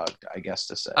chugged, I guess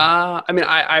to say?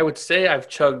 I would say I've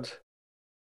chugged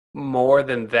more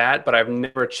than that, but I've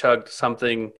never chugged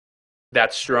something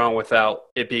that strong without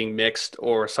it being mixed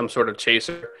or some sort of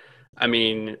chaser. I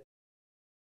mean,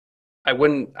 I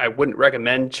wouldn't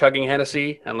recommend chugging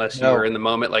Hennessy unless you were in the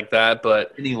moment like that.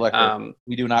 But Any liquor,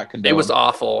 we do not condone. it was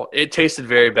awful. It tasted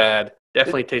very bad.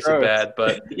 Definitely tasted bad.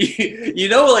 But you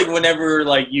know, like whenever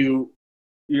like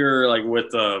you're like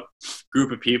with a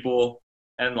group of people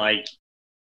and like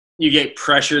you get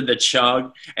pressured to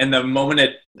chug, and the moment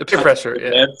it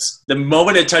the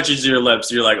moment it touches your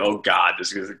lips, you're like, oh god,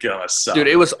 this is gonna suck. Dude,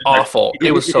 it was awful.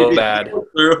 It was so bad.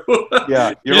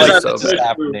 Yeah, you're like, this is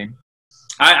happening.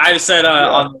 I said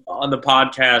on the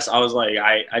podcast, I was like,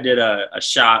 I did a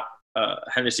shot,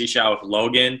 Hennessy shot with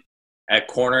Logan at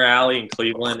Corner Alley in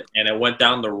Cleveland, and it went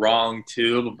down the wrong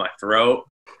tube of my throat.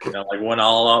 You know, like went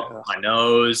all up my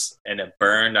nose, and it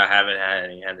burned. I haven't had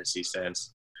any Hennessy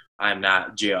since. I'm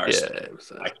not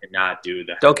GRC. I cannot do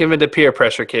that. Don't give in to peer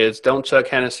pressure, kids. Don't chug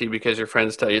Hennessy because your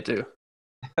friends tell you to.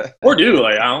 Or do,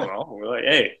 like, I don't know. We're like,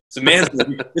 hey, it's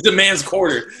a man's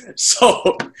quarter.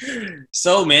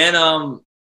 So man,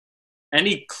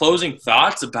 any closing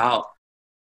thoughts about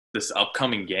this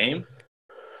upcoming game?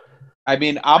 I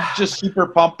mean, I'm just super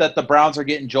pumped that the Browns are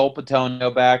getting Joel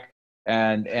Bitonio back,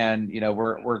 and you know,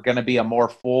 we're going to be a more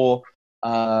full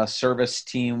service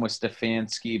team with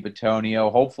Stefanski,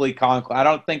 Bitonio. Hopefully, Conklin. I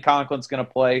don't think Conklin's going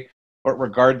to play, but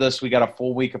regardless, we got a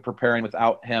full week of preparing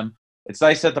without him. It's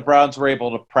nice that the Browns were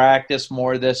able to practice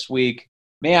more this week.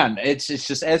 Man, it's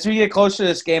just as we get closer to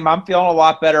this game, I'm feeling a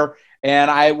lot better. And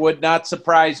I would not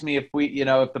surprise me if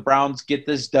if the Browns get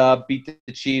this dub, beat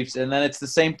the Chiefs, and then it's the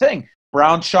same thing.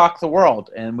 Browns shock the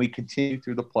world, and we continue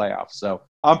through the playoffs. So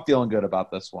I'm feeling good about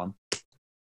this one.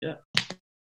 Yeah.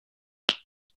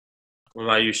 What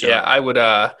about you, Sean? Yeah, I would.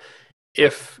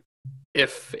 If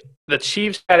the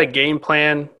Chiefs had a game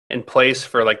plan in place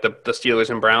for like the Steelers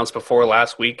and Browns before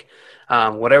last week,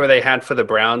 whatever they had for the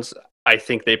Browns, I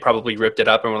think they probably ripped it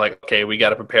up and were like, okay, we got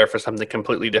to prepare for something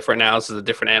completely different now. This is a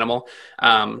different animal.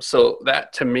 So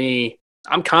that, to me,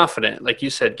 I'm confident. Like you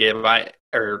said, Gabe,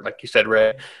 or like you said,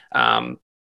 Ray,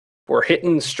 we're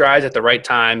hitting strides at the right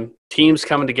time. Teams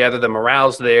coming together. The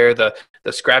morale's there. The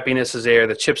scrappiness is there.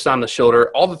 The chips on the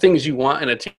shoulder. All the things you want in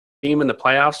a team in the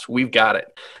playoffs, we've got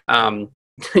it.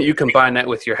 You combine that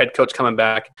with your head coach coming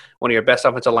back, one of your best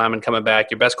offensive linemen coming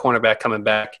back, your best cornerback coming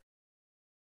back.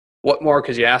 What more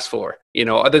could you ask for? You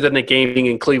know, other than the game being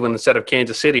in Cleveland instead of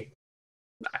Kansas City,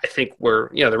 I think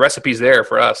the recipe's there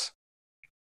for us.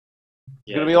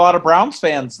 There's going to be a lot of Browns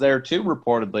fans there too,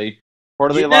 reportedly. A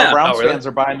lot of Browns fans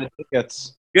are buying the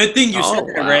tickets. Good thing you said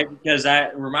that, right? Because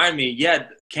that reminded me,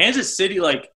 Kansas City,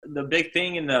 like the big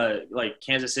thing in the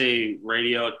Kansas City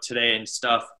radio today and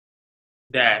stuff,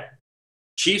 that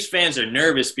Chiefs fans are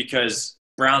nervous because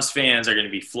Browns fans are going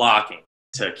to be flocking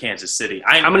to Kansas City.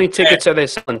 How many tickets are they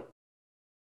selling?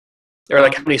 Or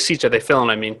like how many seats are they filling,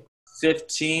 I mean?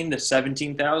 15 to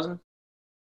 17,000.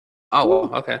 Oh,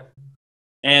 well, okay.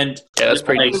 And that's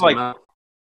pretty decent.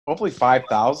 Hopefully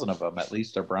 5,000 of them at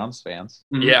least are Browns fans.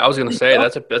 Mm-hmm. Yeah, I was going to say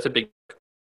that's a big.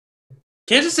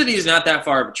 Kansas City is not that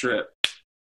far of a trip.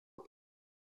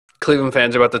 Cleveland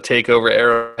fans are about to take over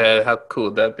Arrowhead. How cool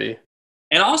would that be?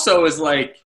 And also, is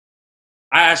like,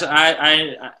 a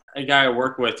guy I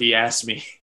work with, he asked me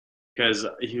because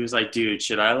he was like, "Dude,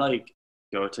 should I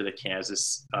go to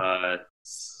Kansas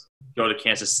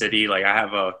City? Like, I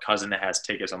have a cousin that has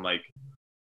tickets." I'm like,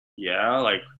 "Yeah,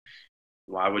 like,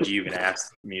 why would you even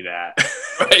ask me that?"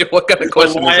 Right? What kind of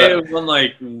question is that? I'm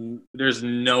like, there's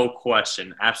no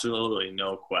question, absolutely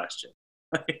no question.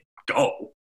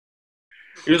 Go.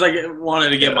 He was like,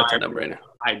 wanted to get my number.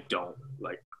 I don't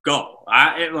go.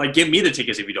 Give me the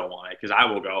tickets if you don't want it, because I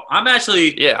will go. I'm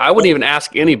actually. Yeah, I wouldn't even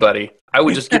ask anybody. I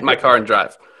would just get in my car and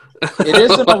drive. It is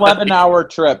an 11-hour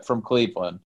trip from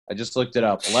Cleveland. I just looked it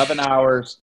up. 11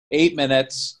 hours, 8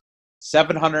 minutes,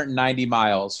 790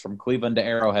 miles from Cleveland to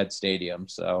Arrowhead Stadium.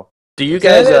 So, do you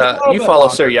guys? You follow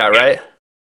Sir Yacht, right?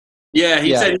 Yeah,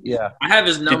 he said. Yeah, I have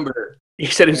his number. He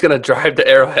said he's going to drive to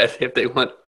Arrowhead if they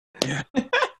want. Yeah.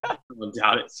 I don't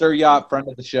doubt it. Sir Yacht, friend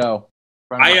of the show.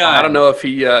 I don't know if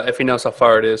he knows how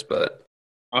far it is, but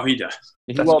he does.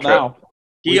 He will now.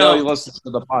 He listens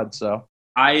to the pod, so.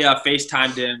 I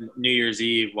FaceTimed him New Year's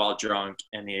Eve while drunk,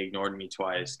 and he ignored me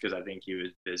twice because I think he was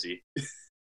busy.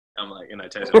 I'm like, and I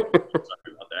texted him, sorry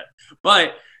about that.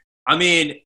 But, I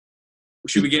mean,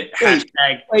 should we get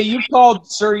hashtag? Wait, you called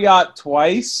Sir Yacht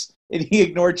twice, and he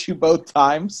ignored you both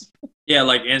times? Yeah,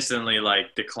 instantly,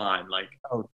 decline.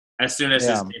 As soon as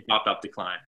his name popped up,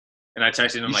 decline. And I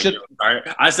texted him, yo, sorry.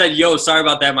 I said, yo, sorry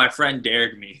about that. My friend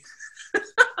dared me.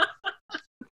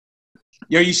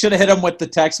 You should have hit him with the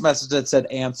text message that said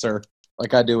answer,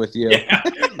 like I do with you. Yeah.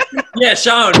 Yeah,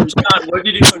 Sean, what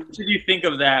did you think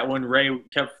of that when Ray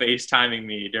kept FaceTiming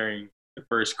me during the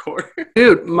first quarter?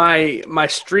 Dude, my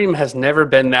stream has never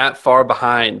been that far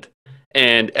behind,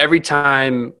 and every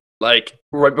time, like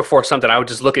right before something, I would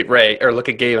just look at Ray or look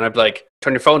at Gabe, and I'd be like,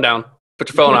 "Turn your phone down, put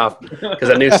your phone off," because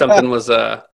I knew something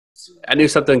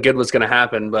good was going to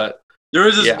happen. But There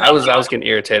was this yeah, I was getting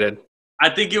irritated. I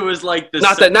think it was like the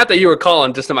Not that you were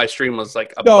calling, just that my stream was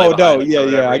like a play No, behind for yeah,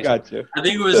 whatever I reason. got you. I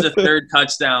think it was the third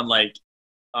touchdown, like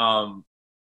on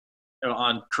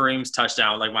Kareem's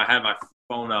touchdown. Like I had my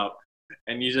phone up,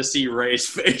 and you just see Ray's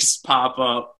face pop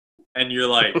up, and you're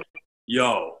like,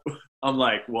 "Yo," I'm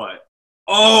like, "What?"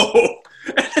 Oh,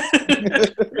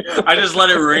 I just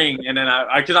let it ring, and then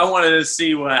because I wanted to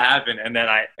see what happened, and then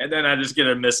I just get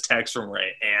a missed text from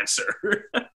Ray, answer,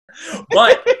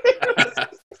 but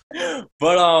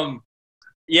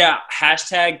yeah,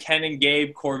 hashtag Ken and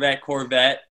Gabe Corvette.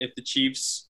 If the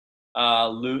Chiefs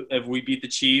if we beat the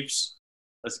Chiefs,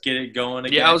 let's get it going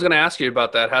again. Yeah, I was going to ask you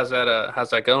about that. How's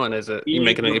that going? Is it you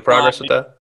making any progress with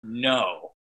that?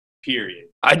 No, period.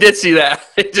 I did see that.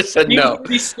 It just said no.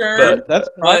 Pretty stern, But That's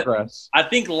progress. I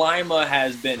think Lima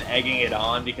has been egging it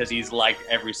on because he's liked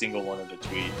every single one of the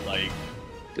tweets. Like,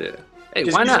 yeah. Hey,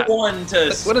 'cause why he's not? the one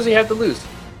to What does he have to lose?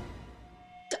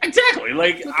 exactly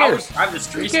like Who I cares? was drive the Who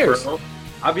street cares? bro.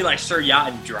 I'll be like Sir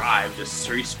Yacht and drive the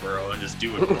street spurrow and just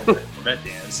do a Corvette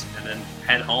dance and then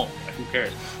head home. Like, who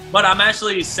cares? But I'm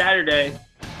actually Saturday.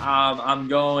 I'm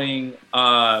going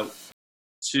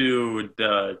to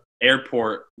the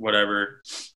airport, whatever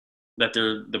that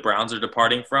the Browns are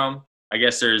departing from. I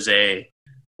guess there's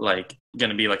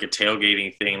gonna be like a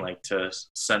tailgating thing, like to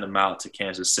send them out to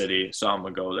Kansas City. So I'm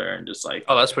gonna go there and just like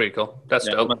Oh, that's pretty cool. That's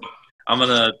yeah, dope. I'm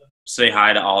gonna say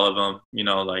hi to all of them. You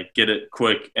know, like get a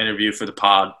quick interview for the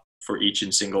pod for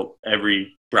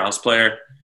every Browns player,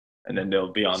 and then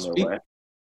they'll be on their way.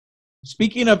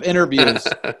 Speaking of interviews,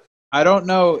 I don't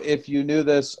know if you knew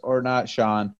this or not,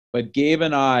 Sean, but Gabe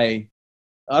and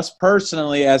us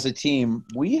personally as a team,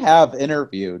 we have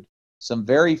interviewed some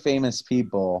very famous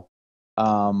people.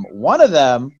 One of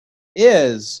them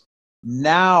is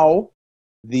now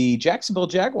the Jacksonville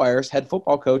Jaguars head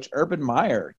football coach, Urban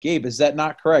Meyer. Gabe, is that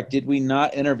not correct? Did we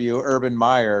not interview Urban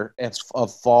Meyer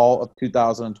of fall of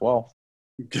 2012?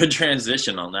 Good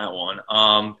transition on that one.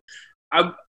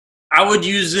 I would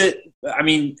use it. I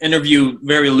mean, interview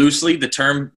very loosely. The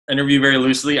term interview very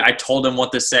loosely. I told him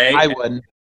what to say. I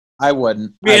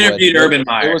wouldn't. We interviewed Urban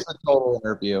Meyer. It was a total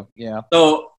interview. Yeah.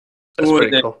 So That's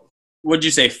pretty cool. What'd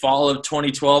you say? Fall of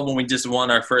 2012 when we just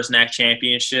won our first NAC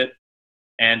championship.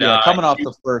 And coming off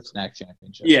the first NAC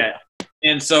championship. Yeah.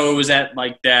 And so it was at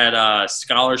like that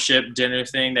scholarship dinner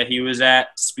thing that he was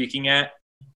at speaking at.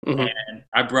 Mhm. And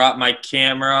I brought my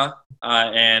camera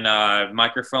and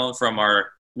microphone from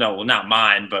not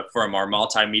mine, but from our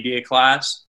multimedia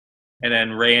class. And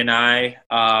then Ray and I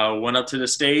went up to the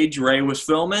stage. Ray was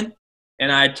filming.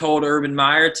 And I told Urban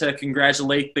Meyer to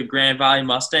congratulate the Grand Valley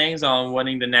Mustangs on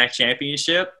winning the NAC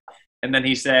championship. And then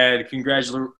he said,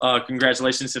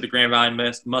 congratulations to the Grand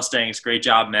Valley Mustangs. Great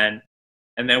job, man.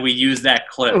 And then we used that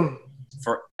clip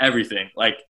for everything.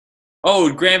 Like,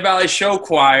 Grand Valley Show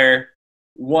Choir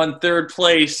won third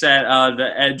place at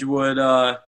the Edgewood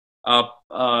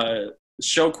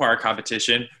Show Choir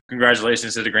competition.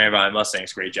 Congratulations to the Grand Valley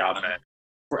Mustangs. Great job, man.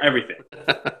 For everything.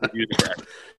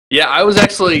 Yeah, I was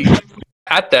actually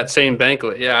at that same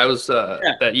banquet. Yeah, I was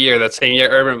that same year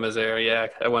Urban was there. Yeah,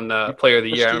 I won Player of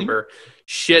the Year. I remember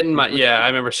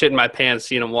shitting my pants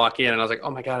seeing him walk in, and I was like,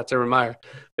 oh my God, it's Urban Meyer.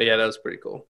 But yeah, that was pretty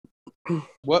cool.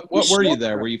 What were you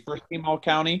there? Were you first team All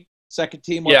County, second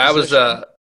team? Yeah, I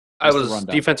was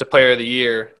Defensive Player of the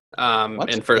Year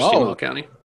in first team All County.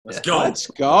 Let's Let's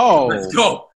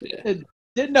go. Yeah.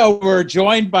 Didn't know we were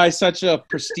joined by such a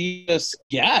prestigious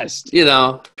guest. You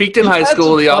know, peaked in high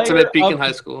school, the ultimate peak in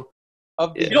high school.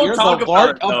 You don't talk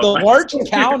about the largest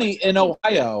county in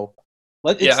Ohio.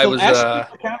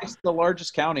 It's the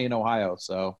largest county in Ohio.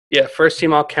 So yeah, first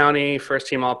team All County, first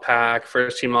team All Pac,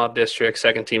 first team All District,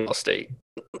 second team All State.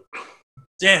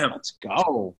 Damn, let's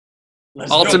go.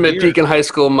 Ultimate peak in high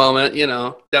school moment. You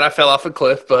know that I fell off a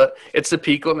cliff, but it's the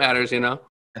peak what matters. You know.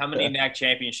 How many NAC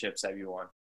championships have you won?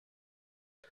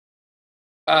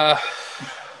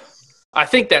 I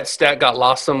think that stat got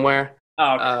lost somewhere.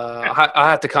 Oh, okay. I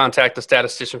have to contact the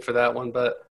statistician for that one,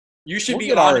 but you should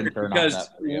be honored because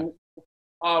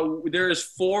there's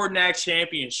 4 NAC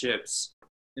championships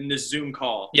in this Zoom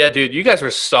call. Yeah, dude, you guys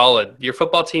were solid. Your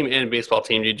football team and baseball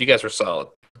team, dude, you guys were solid.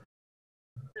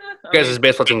 You guys'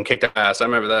 baseball team kicked ass. I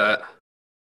remember that.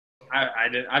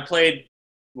 I played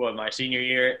my senior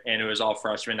year, and it was all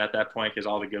freshmen at that point because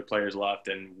all the good players left,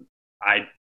 and I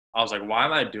I was like, why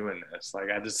am I doing this? Like,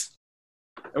 it was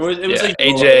like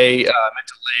AJ,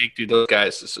 Mental League, dude, those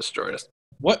guys just destroyed us.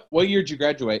 What year did you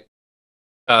graduate?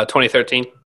 2013.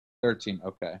 13.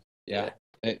 Okay. Yeah.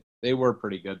 They were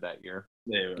pretty good that year.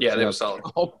 They were solid.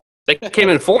 They came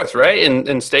in fourth, right?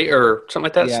 In state or something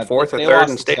like that. Yeah, Fourth or they third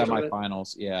lost in state.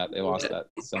 Semifinals. Yeah, they lost that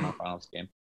semifinals game.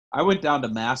 I went down to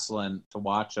Massillon to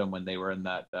watch them when they were in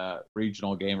that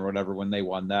regional game or whatever. When they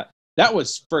won that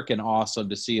was freaking awesome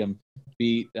to see them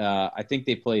beat. I think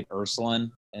they played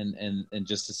Ursuline, and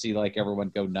just to see like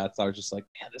everyone go nuts. I was just like,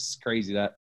 man, this is crazy.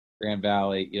 That Grand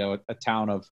Valley, a town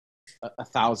of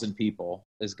 1,000 people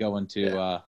is going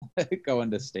to going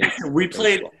to state. We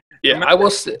played. Yeah, I will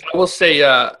say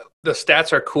the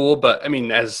stats are cool, but I mean,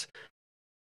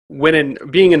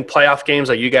 being in playoff games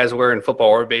like you guys were in football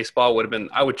or baseball would have been.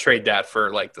 I would trade that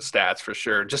for like the stats for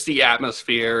sure. Just the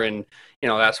atmosphere and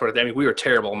that sort of thing. I mean, we were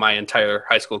terrible my entire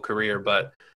high school career,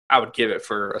 but I would give it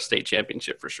for a state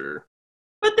championship for sure.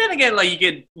 But then again, like you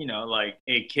get, like,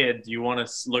 hey kid, you want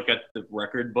to look at the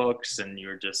record books, and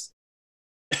you're just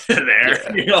there,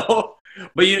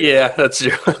 But that's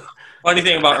true. Funny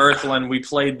thing about Ursuline, we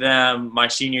played them my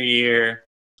senior year.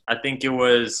 I think it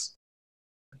was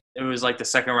like the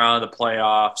second round of the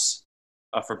playoffs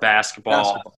for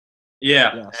basketball.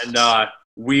 Yeah, yes. And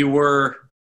we were,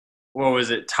 what was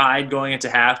it, tied going into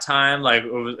halftime. Like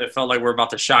it felt like we're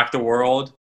about to shock the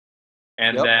world,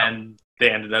 and then they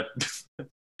ended up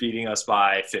beating us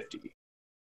by 50.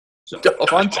 So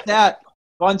fun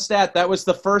stat. That was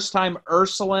the first time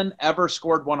Ursuline ever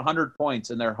scored 100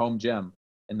 points in their home gym,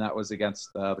 and that was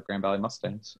against the Grand Valley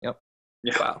Mustangs. Yep.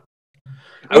 Yeah. Wow.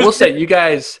 I will say, you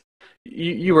guys,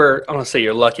 you were. I want to say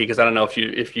you're lucky because I don't know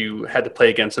if you had to play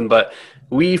against them, but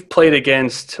I've played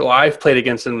against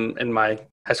them in my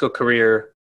high school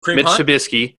career. Mitch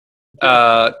Trubisky,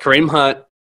 Kareem Hunt,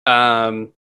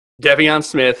 Devion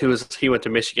Smith, he went to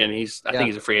Michigan. I think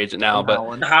he's a free agent now,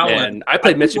 and I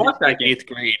played Mitch Trubisky in 8th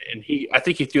grade, and I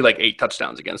think he threw like 8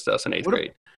 touchdowns against us in 8th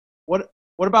grade. What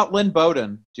about Lynn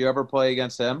Bowden? Do you ever play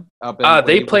against him?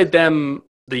 They played them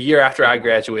the year after I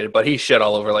graduated, but he shit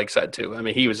all over Lakeside too. I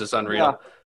mean, he was just unreal.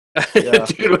 Yeah.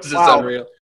 Dude was just unreal.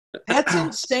 That's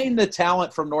insane, the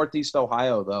talent from Northeast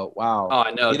Ohio, though. Wow. Oh,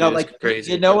 I know. Like,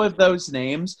 crazy. Of those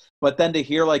names, but then to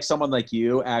hear like someone like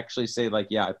you actually say like,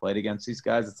 yeah, I played against these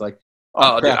guys. It's like,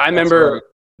 dude, I remember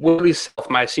Willie Self,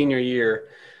 my senior year.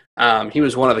 He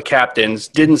was one of the captains.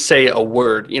 Didn't say a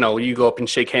word. You go up and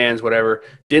shake hands, whatever.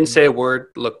 Didn't say a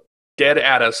word. Looked dead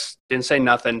at us. Didn't say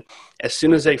nothing. As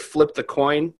soon as they flipped the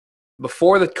coin,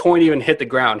 before the coin even hit the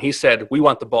ground, he said, "We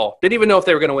want the ball." Didn't even know if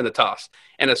they were going to win the toss.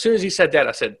 And as soon as he said that,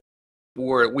 I said,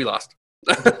 "We lost."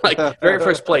 Like very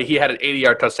first play, he had an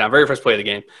 80-yard touchdown. Very first play of the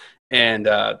game. And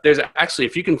there's actually,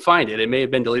 if you can find it, it may have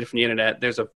been deleted from the internet.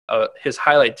 There's his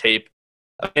highlight tape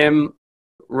of him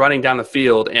running down the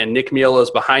field, and Nick Miolo's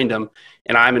behind him,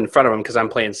 and I'm in front of him because I'm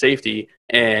playing safety.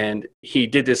 And he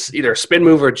did this either spin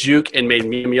move or juke and made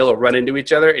me and Miolo run into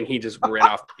each other, and he just ran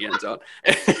off the end zone.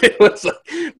 It was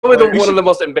like probably one of the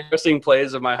most embarrassing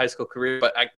plays of my high school career.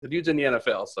 But the dude's in the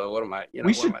NFL, so what am I?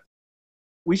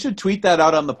 We should tweet that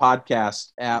out on the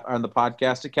podcast on the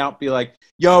podcast account. Be like,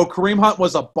 "Yo, Kareem Hunt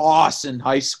was a boss in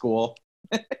high school."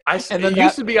 It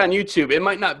used to be on YouTube. It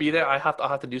might not be there. I'll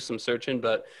have to do some searching,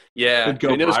 but yeah,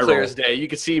 it was clear as day. You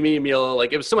could see me and Milo,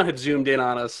 like if someone had zoomed in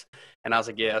on us, and I was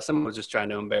like, yeah, someone was just trying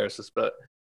to embarrass us. But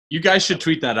you guys should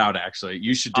tweet that out. Actually,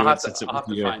 you should do it since it was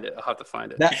you. I'll have to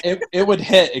find it. It would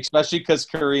hit, especially because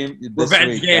Kareem this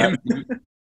revenge week, game.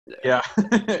 Yeah,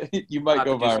 you might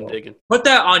go viral. Put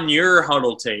that on your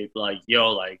huddle tape, like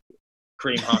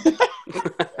Kareem Hunt.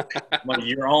 One of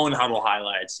your own huddle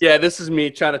highlights. Yeah, this is me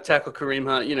trying to tackle Kareem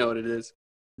Hunt. You know what it is.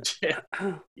 Yeah.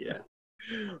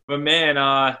 But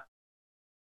man,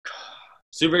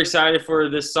 super excited for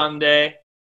this Sunday.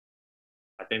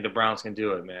 I think the Browns can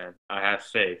do it, man. I have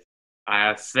faith.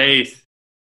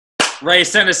 Ray,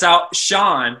 send us out.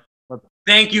 Sean,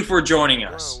 thank you for joining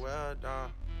us.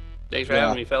 Thanks for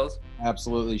having me, fellas.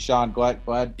 Absolutely. Sean, glad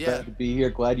to be here.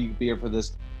 Glad you could be here for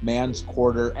this Man's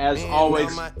Quarter. As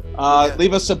always,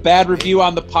 leave us a bad review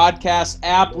on the podcast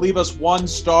app. Leave us 1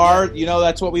 star.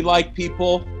 That's what we like,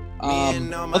 people.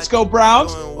 Let's go,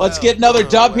 Browns. Let's get another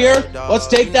dub here. Let's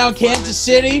take down Kansas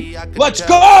City. Let's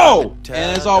go!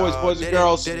 And as always, boys and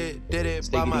girls, did it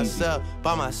by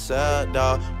myself,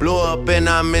 dog. Blew up and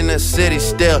I'm in the city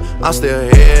still. I'm still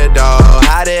here, dog.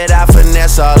 How did I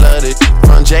finesse all of this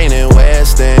from Jane and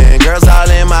Weston? Girls all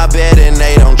in my bed and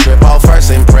they don't trip off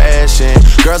first impression.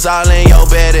 Girls all in your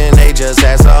bed and they just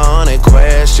ask 100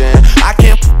 questions. I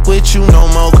can't with you no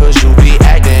more, cause you be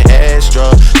acting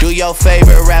extra. Do your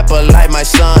favorite rapper like my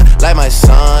son,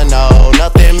 no.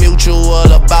 Nothing mutual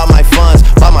about my funds,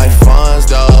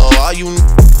 though. All you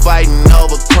fighting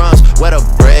over crumbs, where the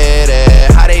bread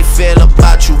at? How they feel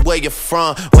about you, where you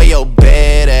from, where your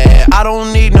bed at? I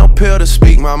don't need no pill to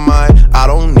speak my mind, I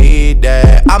don't need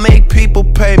that. I make people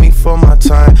pay me for my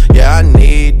time, yeah, I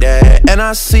need that. And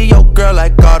I see your girl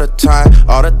like all the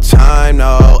time,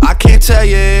 no. I can't tell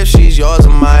you if she's yours or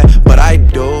mine, but I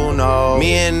do know.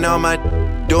 Me and all my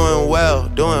doing well,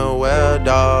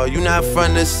 dawg. You not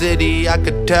from the city, I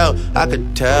could tell,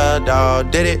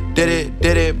 dawg. Did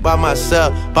it by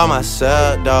myself,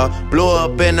 dawg. Blew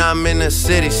up and I'm in the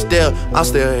city still, I'm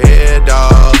still here,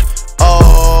 dawg.